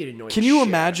 I think you'd annoy. Can the you shit out of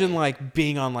imagine me. like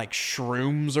being on like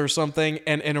shrooms or something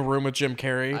and in a room with Jim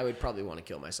Carrey? I would probably want to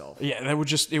kill myself. Yeah, that would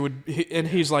just it would. And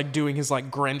he's like doing his like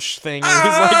Grinch thing. And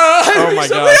he's like, oh my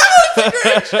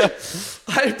gosh,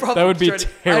 I'd probably That would be I'd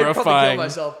probably terrifying. kill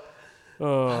myself.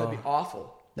 oh. That'd be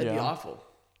awful. That'd be Yeah. awful.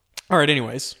 All right.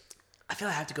 Anyways, I feel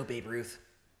I have to go Babe Ruth.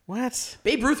 what?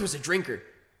 Babe Ruth was a drinker.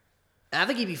 And I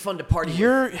think he'd be fun to party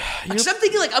You're. with. Because I'm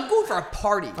thinking like I'm going for a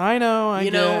party. I know.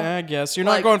 I guess you're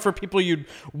not like- going for people you'd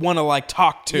want to like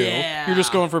talk to. Yeah. You're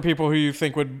just going for people who you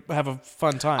think would have a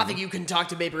fun time. I think you can talk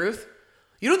to Babe Ruth.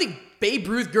 You don't think Babe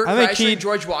Ruth, Gert I think Kreischer, he'd- and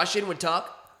George Washington would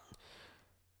talk?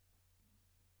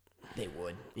 They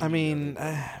would. I mean,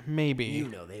 maybe. You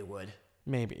know they would.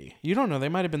 Maybe. You don't know. They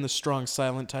might have been the strong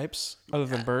silent types, other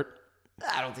than Bert.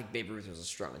 I don't think Babe Ruth was a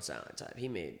strong and silent type. He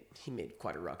made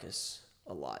quite a ruckus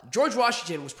a lot. George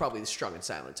Washington was probably the strong and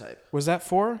silent type. Was that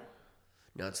 4?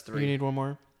 No, it's You 3. need one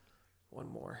more. One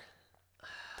more.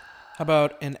 How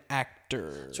about an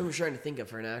actor? That's what I'm trying to think of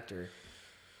for an actor.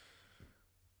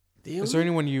 Is there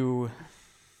anyone you...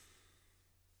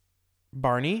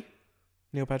 Barney?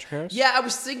 Neil Patrick Harris? Yeah, I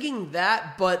was thinking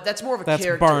that, but that's more of a That's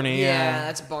character. Barney, yeah.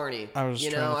 that's Barney. I was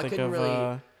you trying know, to I think couldn't of...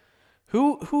 really.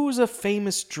 Who's a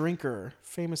famous drinker?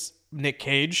 Famous... Nick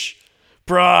Cage?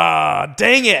 Bruh,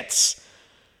 dang it!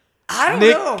 I don't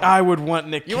Nick, know. I would want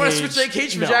Nick Cage. You want to switch Nick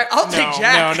Cage for No, Jack? I'll take no,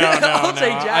 Jack. No, I'll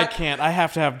take Jack. I can't. I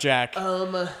have to have Jack.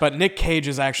 But Nick Cage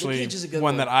is actually Nick Cage is a good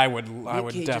one one. that I would Nick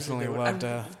Cage is a definitely good one. love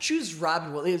to. I'd choose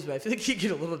Robin Williams, but I feel like he'd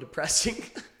get a little depressing.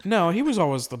 No, he was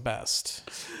always the best.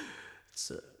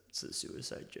 It's a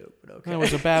suicide joke, but okay. That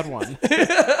was a bad one.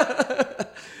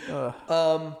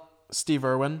 Steve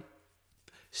Irwin.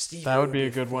 Steve That would Irwin be a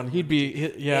good one. He'd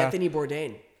be yeah. Anthony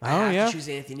Bourdain. I Oh have yeah. to choose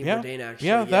Anthony yeah. Bourdain. Actually,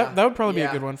 Yeah, that would probably be a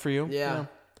Yeah. good one for you. Yeah.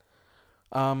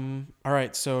 All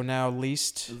right. So now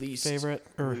least favorite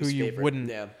or who Least you favorite. wouldn't.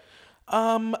 Yeah.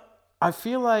 I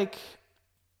feel like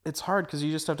it's hard because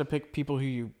you just have to pick people who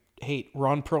you hate.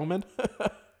 Ron Perlman.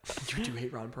 You do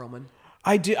hate Ron Perlman.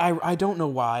 I do. I don't know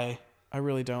why. I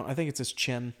really don't. I think it's his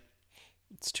chin.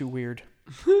 It's too weird.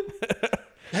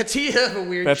 That's he have a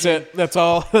weird. That's chin. it. That's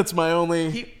all. That's my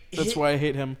only. He- that's he- why I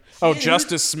hate him. Oh, he-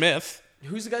 Justice Smith.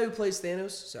 Who's the guy who plays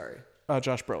Thanos? Sorry.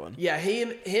 Josh Brolin. Yeah,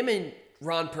 him and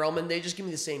Ron Perlman. They just give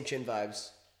me the same chin vibes.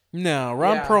 No,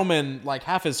 Ron Yeah. Perlman. Like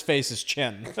half his face is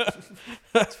chin.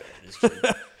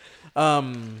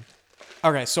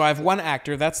 Okay, so I have one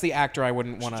actor. That's the actor I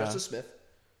wouldn't want to. Justice Smith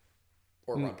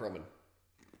or Ron Perlman.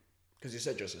 Because you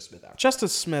said Justice Smith after.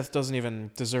 Justice Smith doesn't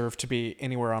even deserve to be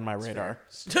anywhere on my radar.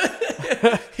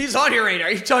 He's on your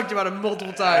radar. You've talked about him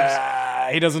multiple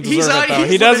times. He doesn't He's deserve on. it though.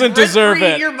 He's He doesn't living deserve rent-free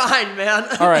it. in your mind, man.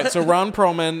 All right, so Ron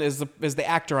Perlman is the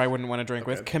actor I wouldn't want to drink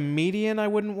with. Comedian I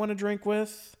wouldn't want to drink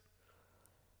with.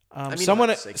 mean,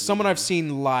 Someone I'd say someone comedian. I've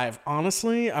seen live.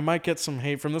 Honestly, I might get some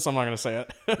hate from this. I'm not going to say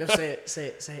it. No, say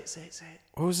it.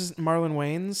 What was his Marlon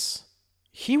Wayans?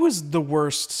 He was the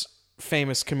worst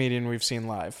famous comedian we've seen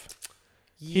live.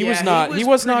 He was not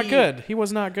pretty- good. He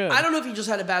was not good. I don't know if he just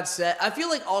had a bad set. I feel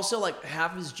like also like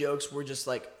half his jokes were just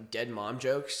like dead mom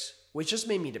jokes, which just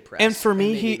made me depressed. And for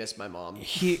me, made he- miss my mom.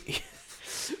 He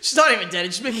She's not even dead. It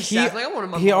just made me sad. Like I want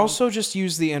my mom. he also just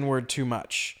used the N-word too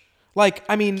much. Like,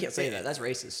 I mean, Can't say that. That's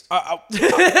racist.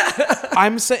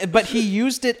 I'm saying, but he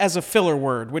used it as a filler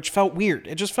word, which felt weird.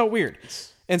 It just felt weird.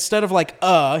 Instead of like,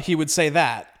 he would say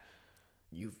that.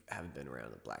 You haven't been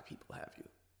around the black people, have you?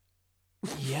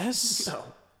 Yes. No.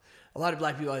 A lot of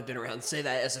black people I've been around say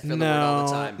that as a filler word all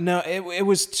the time. No, it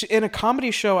was in a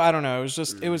comedy show. I don't know. It was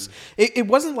just it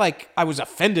wasn't like I was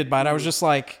offended by it. I was just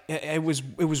like it was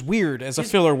weird as a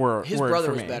filler word. His word brother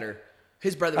for was me. better.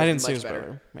 His brother was I didn't see much his better.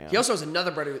 brother, yeah. He also has another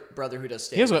brother who does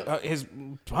stand He has up. his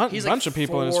He's bunch like of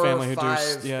people in his 4 or family who do 5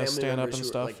 stand family up and members who are,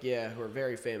 stuff. like, who are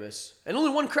very famous. And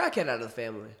only one crackhead out of the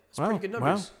family. It's Wow, pretty good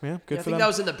numbers. wow, yeah, good I for think them. that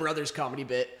was in the brothers comedy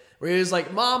bit where he was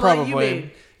like, "Mama, Probably. you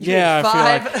made Yeah,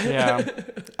 I feel 5." like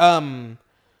yeah.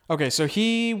 Okay, so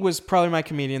he was probably my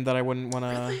comedian that I wouldn't want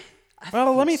to. Really?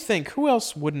 Well, let me think. Who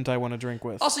else wouldn't I want to drink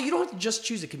with? Also, you don't have to just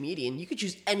choose a comedian. You could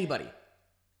choose anybody.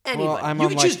 Anybody. I'm You on,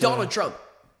 could like, choose Donald Trump.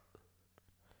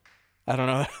 I don't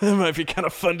know. That might be kind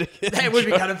of fun to get. That would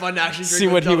be kind of fun to actually see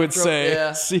drink what with he would Donald Trump. say.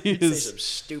 Yeah. See He'd say his. some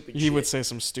stupid He shit. would say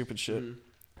some stupid shit.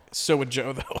 So would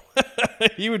Joe, though.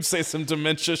 He would say some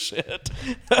dementia shit.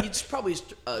 He'd probably.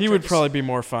 He would probably be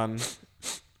more fun.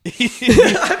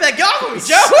 I bet God would be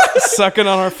Joe. Sucking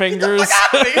on our fingers.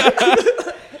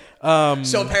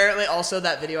 So apparently, also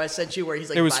that video I sent you where he's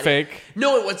like, It was biting- fake.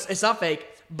 No, it was. It's not fake,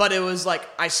 but it was like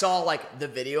I saw like the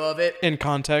video of it. In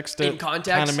context, it kind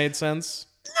of made sense.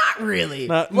 Not really.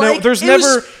 No, Like, there's it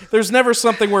never was- there's never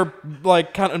something where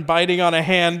like kind of biting on a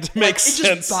hand makes it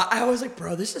just sense. I was like,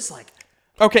 bro, this is like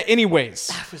Okay, anyways.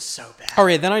 that was so bad. All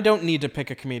right, then I don't need to pick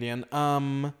a comedian.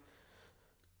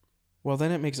 Well,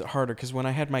 then it makes it harder because when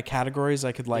I had my categories,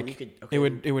 I could like you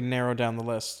could- it would narrow down the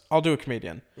list. I'll do a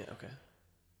comedian. Yeah. Okay.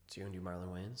 So you're gonna do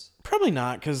Marlon Wayans? Probably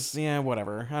not because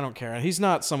whatever. I don't care. He's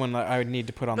not someone that I would need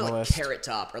to put on But the like list. Carrot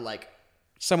Top or like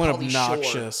Someone Pauly Shore.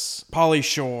 obnoxious. Pauly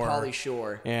Shore. Pauly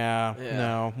Shore. Yeah, Yeah.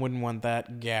 no, wouldn't want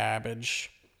that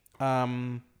garbage.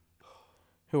 Who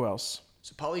else?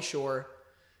 So Pauly Shore,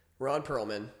 Ron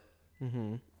Perlman.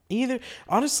 Either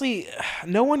honestly,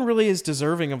 no one really is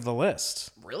deserving of the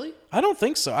list. Really? I don't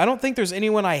think so. I don't think there's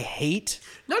anyone I hate.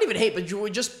 Not even hate, but you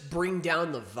would just bring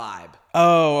down the vibe.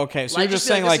 Oh, okay. So Like, you're just just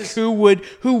be saying like, like this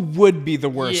who would be the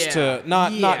worst Yeah. to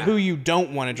not Yeah. who you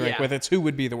don't want to drink Yeah. with. It's who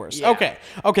would be the worst. Yeah.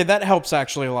 Okay, that helps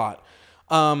actually a lot.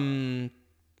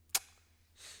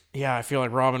 Yeah, I feel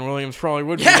like Robin Williams probably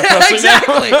would be the best.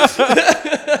 Exactly.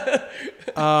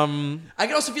 I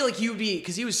could also feel like he would be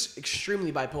because he was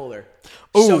extremely bipolar.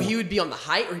 So Ooh. he would be on the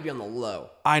height or he'd be on the low.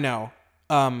 I know.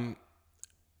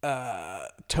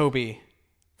 Toby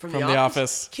From The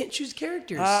Office. Can't choose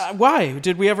characters. Why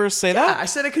did we ever say yeah, that? I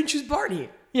said I couldn't choose Barney.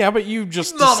 Yeah, but you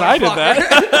just decided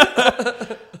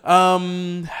that.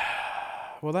 Motherfucker.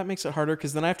 Well, that makes it harder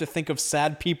because then I have to think of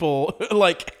sad people.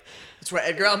 Like, That's why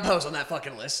Edgar Allan Poe's on that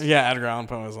fucking list. yeah, Edgar Allan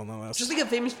Poe is on the list. Just think of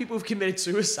famous people who've committed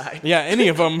suicide. Yeah, any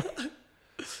of them.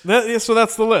 So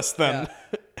that's the list then.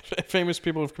 Famous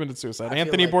people who've committed suicide. feel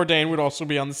Anthony like- Bourdain would also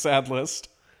be on the sad list.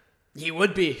 He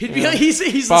would be. He'd be.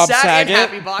 He's Bob the sad Saget.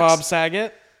 and happy box. Bob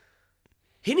Saget.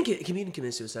 He didn't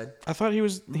commit suicide. I thought he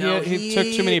was. No, he took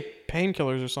too many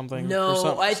painkillers or something. No, or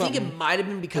some- I think it something. might have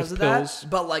been because of With pills. that.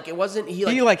 But like, it wasn't. He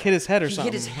He like hit his head or he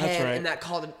something. hit his That's head, right. and that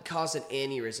caused an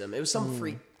aneurysm. It was some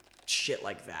freak shit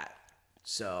like that.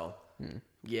 So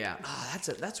yeah,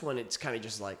 that's when it's kind of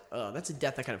just like, oh, that's a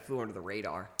death that kind of flew under the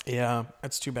radar. Yeah,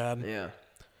 that's too bad. Yeah.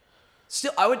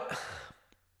 Still, I would.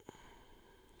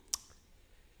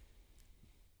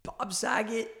 Bob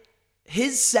Saget,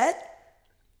 his set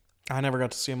I never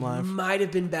got to see him live. might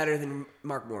have been better than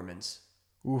Mark Norman's.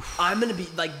 I'm gonna be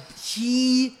like,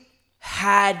 he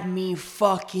had me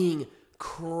fucking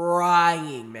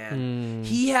crying, man.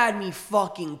 He had me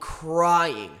fucking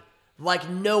crying like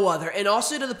no other, and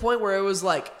also to the point where it was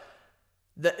like,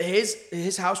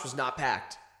 his house was not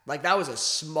packed. Like that was a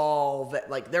small,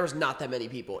 like there was not that many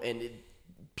people, and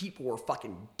people were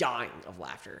fucking dying of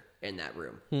laughter in that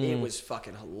room. It was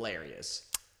fucking hilarious.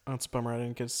 That's a bummer. I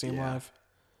didn't get to see him live.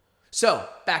 So,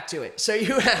 back to it. So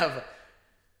you have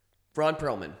Ron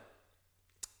Perlman.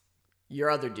 Your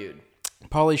other dude.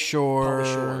 Pauly Shore.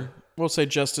 Pauly Shore. We'll say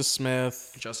Justice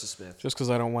Smith. Justice Smith. Just because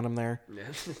I don't want him there.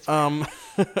 Yeah.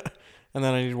 And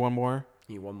then I need one more.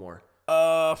 Need one more.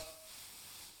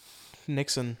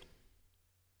 Nixon.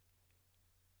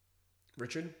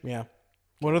 Richard? Yeah.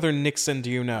 What other Nixon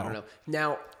do you know? I don't know.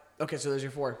 Now, okay, so there's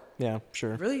your four. Yeah,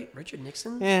 sure. Really? Richard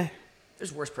Nixon? Eh.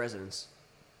 There's worse presidents.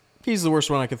 He's the worst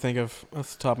one I could think of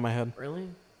off the top of my head. Really?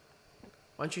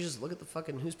 Why don't you just look at the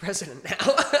fucking who's president now?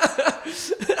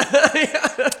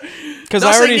 Because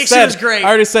Not I already saying Nixon said was great. I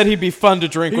already said he'd be fun to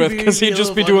drink with because he'd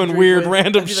just be doing weird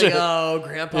random shit. Like, oh,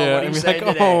 Grandpa, Yeah, what are I'd you be saying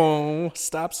like, today? oh,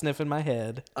 stop sniffing my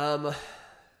head.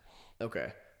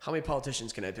 Okay. How many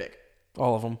politicians can I pick?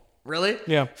 All of them. Really?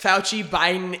 Yeah. Fauci,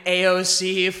 Biden,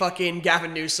 AOC, fucking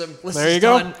Gavin Newsom. List There is you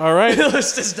go. done. All right.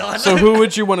 List is done. So who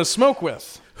would you want to smoke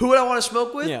with? Who would I want to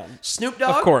smoke with? Yeah. Snoop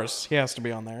Dogg? Of course, he has to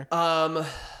be on there.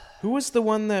 Who was the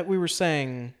one that we were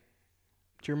saying?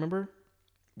 Do you remember?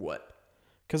 What?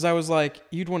 Because I was like,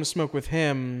 you'd want to smoke with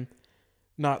him,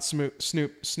 not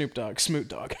Snoop Dogg, Smoot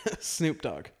Dogg, Snoop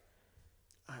Dogg.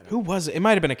 Who was it? It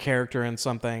might have been a character in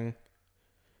something.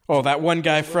 Oh, that one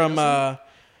guy from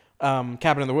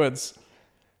Cabin in the Woods.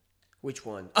 Which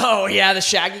one? Oh, yeah, the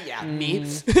Shaggy. Yeah, me.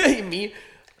 Me.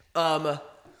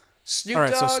 Snoop All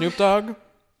right, Dogg. so Snoop Dogg.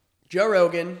 Joe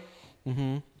Rogan.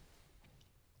 Mm-hmm.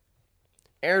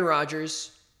 Aaron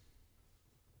Rodgers.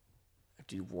 I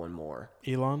do one more.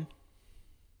 Elon.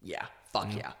 Yeah.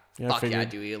 Fuck yeah. Yeah, I Fuck yeah, I figured.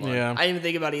 do Elon. Yeah. I didn't even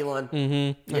think about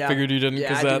Elon. I figured you didn't Yeah,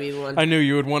 because I do Elon. I knew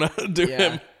you would want to do Yeah.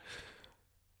 him.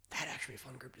 That actually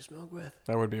to smoke with.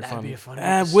 That would be That'd fun. be a fun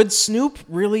one. Would Snoop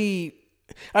really?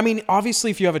 I mean, obviously,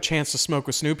 if you have a chance to smoke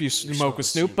with Snoop, you smoke with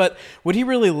Snoop. But would he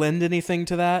really lend anything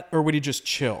to that, or would he just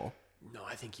chill? No,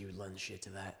 I think he would lend shit to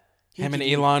that. Him and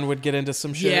Elon would get into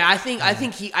some shit. Yeah, I think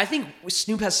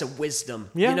Snoop has some wisdom.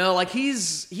 Yeah. You know, like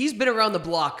he's been around the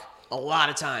block a lot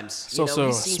of times. He's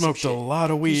also smoked a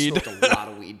lot of weed. He smoked a lot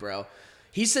of weed, bro.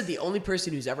 He said the only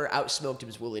person who's ever outsmoked him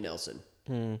is Willie Nelson.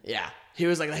 Yeah. He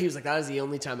was like, that is the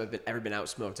only time I've ever been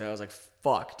outsmoked. And I was like,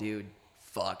 fuck, dude.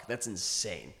 Fuck. That's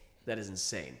insane. That is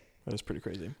insane. That is pretty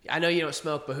crazy. I know you don't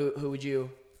smoke, but who would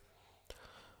you?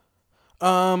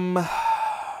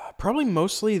 Probably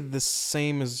mostly the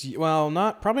same as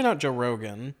probably not Joe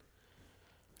Rogan.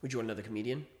 Would you want another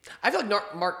comedian? I feel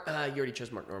like Mark. You already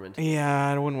chose Mark Normand. Yeah,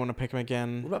 I wouldn't want to pick him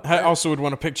again. What about I also would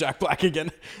want to pick Jack Black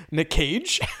again. Nick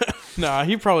Cage? Nah,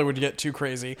 he probably would get too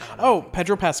crazy. Oh,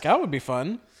 Pedro Pascal would be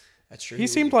fun. That's true. He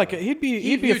seemed like he'd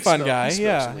be a fun guy.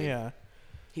 Yeah.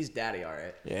 He's daddy, all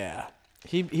right. Yeah.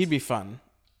 He'd be fun.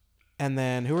 And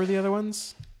then who are the other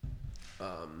ones?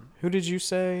 Who did you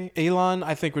say? Elon,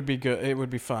 I think would be good. It would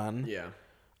be fun. Yeah.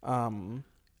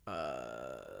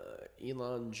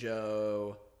 Elon,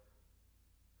 Joe.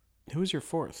 Who was your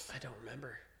fourth? I don't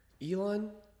remember.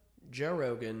 Elon, Joe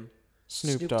Rogan,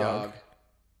 Snoop Dogg.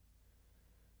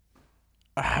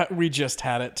 We just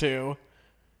had it too.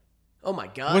 Oh my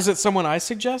god. Was it someone I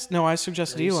suggest? No, I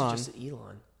suggested No, you Elon. suggested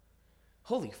Elon.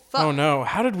 Holy fuck. Oh no!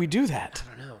 How did we do that?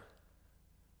 I don't know.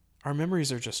 Our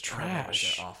memories are just Our memories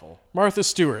trash. are awful. Martha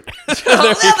Stewart. Oh,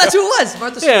 yeah, that's who it was.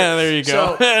 Martha Stewart. Yeah, there you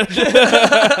go.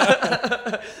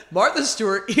 So, Martha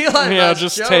Stewart, Elon Yeah, Musk,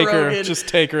 just Joe take Rogan, her. Just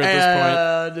take her at this point.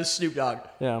 and the Snoop Dogg.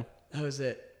 Yeah. That was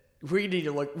it. We need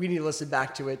to look. We need to listen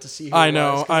back to it to see. Who I it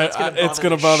know. Was, 'cause It's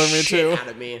gonna bother me shit too. Out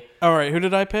of me. All right. Who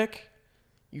did I pick?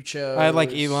 You chose. I had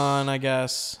like Elon, I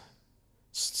guess.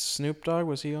 Snoop Dogg,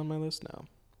 was he on my list? No.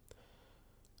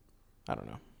 I don't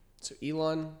know. So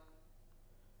Elon,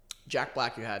 Jack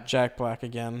Black. You had. Jack Black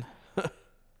again. Do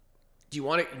you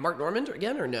want it, Mark Normand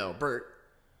again or no? Bert.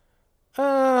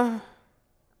 I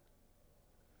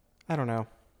don't know.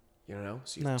 You don't know.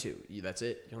 So you have two. That's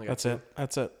it. You only got That's two? it.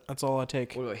 That's it. That's all I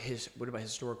take. What about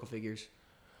historical figures?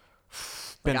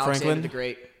 Ben Like Alexander Franklin. the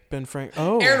Great. Ben Frank.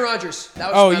 Oh. Aaron Rodgers. That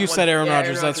was Oh, another you one. said Aaron Yeah,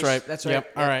 Rodgers. That's right. That's right.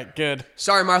 Yep. All right. Good.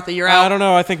 Sorry, Martha. You're out. I don't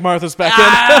know. I think Martha's back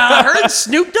Her and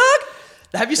Snoop Dogg?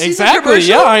 Have you seen the Exactly. commercial?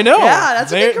 Yeah, I know. Yeah,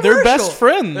 that's a good commercial. They're best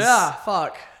friends. Yeah,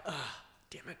 fuck.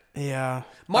 Damn it. in. Yeah.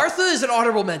 Martha is an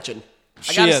honorable mention. I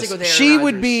She gotta is. stick with Aaron She Rodgers.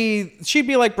 would be. She'd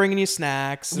be like bringing you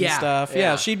snacks and Yeah, stuff. yeah.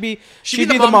 Yeah. She'd be the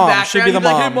the mom. mom. Background. She'd be the You'd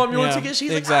like, mom. hey, mom, you want Yeah, to get?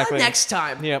 She's exactly. like, next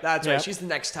time. Yep, That's yep. right. She's the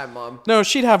next time mom. No,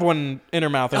 she'd have one in her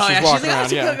mouth as Oh she's yeah, walking she's like, I around.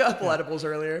 took Yeah. a couple edibles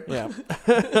earlier.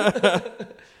 Yeah.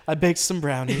 I baked some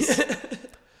brownies.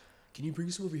 Can you bring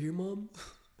some over here, mom?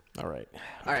 All right.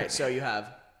 All right. So you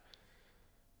have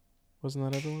Wasn't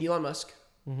that everyone? Elon Musk.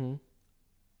 Mm-hmm.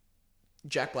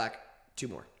 Jack Black. Two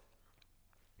more.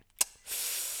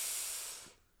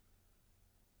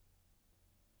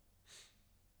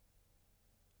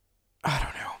 I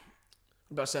don't know.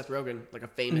 What about Seth Rogen, like a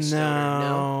famous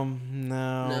stoner?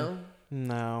 No.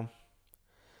 No.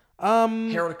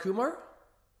 Harold Kumar?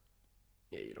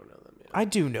 Yeah, you don't know them. Yeah. I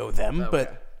do know them, Okay.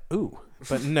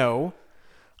 but no.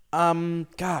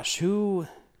 Gosh, who?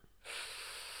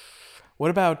 What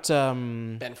about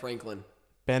Ben Franklin.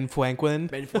 Ben Franklin?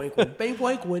 Ben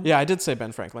Franklin. Yeah, I did say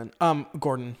Ben Franklin.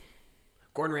 Gordon.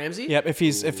 Gordon Ramsay? Yep, if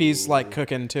he's like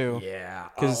cooking too. Yeah.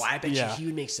 'Cause, Oh, I bet yeah. you he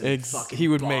would make some fucking he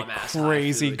would make bomb-ass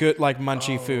crazy high food. good like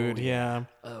munchy food. Yeah.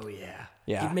 Oh, yeah.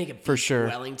 Yeah, He'd make a for beef sure.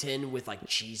 Wellington with like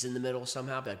cheese in the middle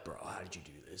somehow. Be like, bro, how did you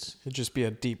do this? It'd just be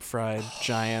a deep fried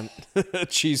giant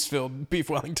cheese filled beef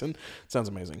Wellington. Sounds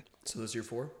amazing. So those are your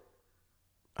four?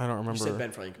 I don't remember. You said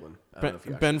Ben Franklin. I don't know if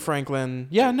you Ben Franklin.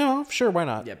 Yeah, no, sure, why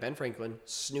not? Yeah, Ben Franklin,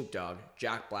 Snoop Dogg,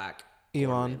 Jack Black, Elon.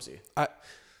 Gordon Ramsay.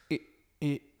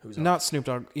 Not Snoop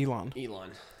Dogg, Elon.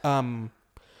 Elon.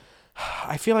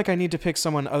 I feel like I need to pick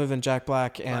someone other than Jack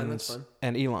Black that's fine.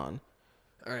 and Elon.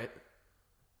 All right.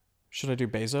 Should I do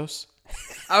Bezos?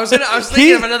 I was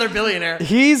thinking of another billionaire.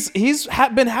 He's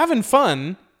been having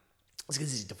fun. It's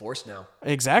because he's divorced now.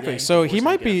 Exactly. Yeah, he's So divorced he and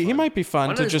might get be fun. fun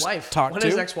Why to not his just wife? talk Why not to.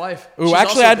 his ex-wife? Ooh, She's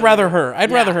actually, also I'd rather billionaire. her.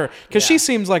 I'd rather her because she Yeah.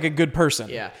 seems like a good person.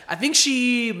 Yeah. I think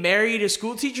she married a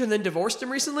school teacher and then divorced him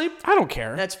recently. I don't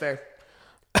care. That's fair.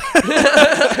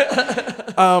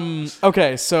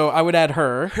 Okay, so I would add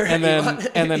her, and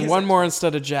then He's one more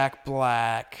instead of Jack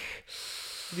Black.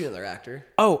 Be another actor.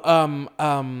 Oh,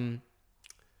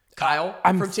 Kyle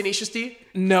from Tenacious D.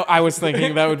 no, I was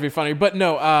thinking that would be funny, but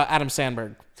no, Adam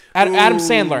Sandberg. Adam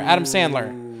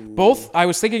Sandler. Both. I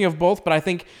was thinking of both, but I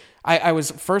think I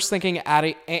was first thinking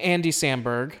Andy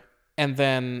Samberg, And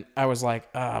then I was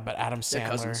like, but Adam Sandler.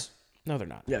 cousins. No, they're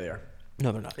not. Yeah, they are.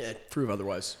 No, they're not. Yeah, prove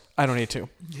otherwise. I don't need to.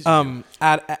 Adam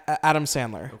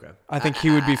Sandler. Okay. I think he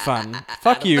would be fun.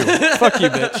 Fuck you. Fuck you,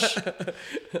 bitch.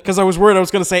 Because I was worried I was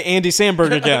going to say Andy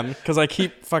Samberg again, because I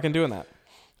keep fucking doing that.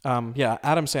 Yeah,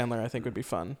 Adam Sandler I think would be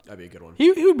fun. That'd be a good one. He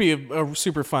would be a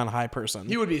super fun high person.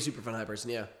 He would be a super fun high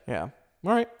person, yeah. Yeah.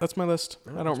 All right, that's my list.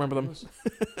 I don't remember them.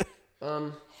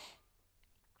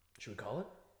 Should we call it?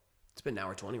 It's been an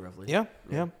hour 20 roughly. Yeah.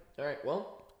 All right,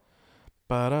 well.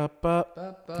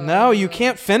 No, you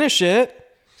can't finish it.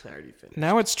 I already finished.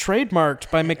 Now it's trademarked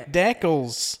by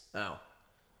McDackles. Oh.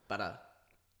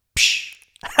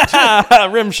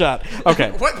 Rim shot.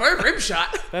 Okay. What rim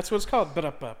shot? That's what it's called.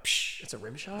 It's a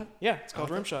rim shot? Yeah, it's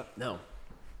called rim shot. No.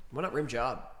 Why not rim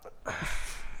job?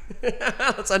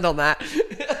 Let's end on that.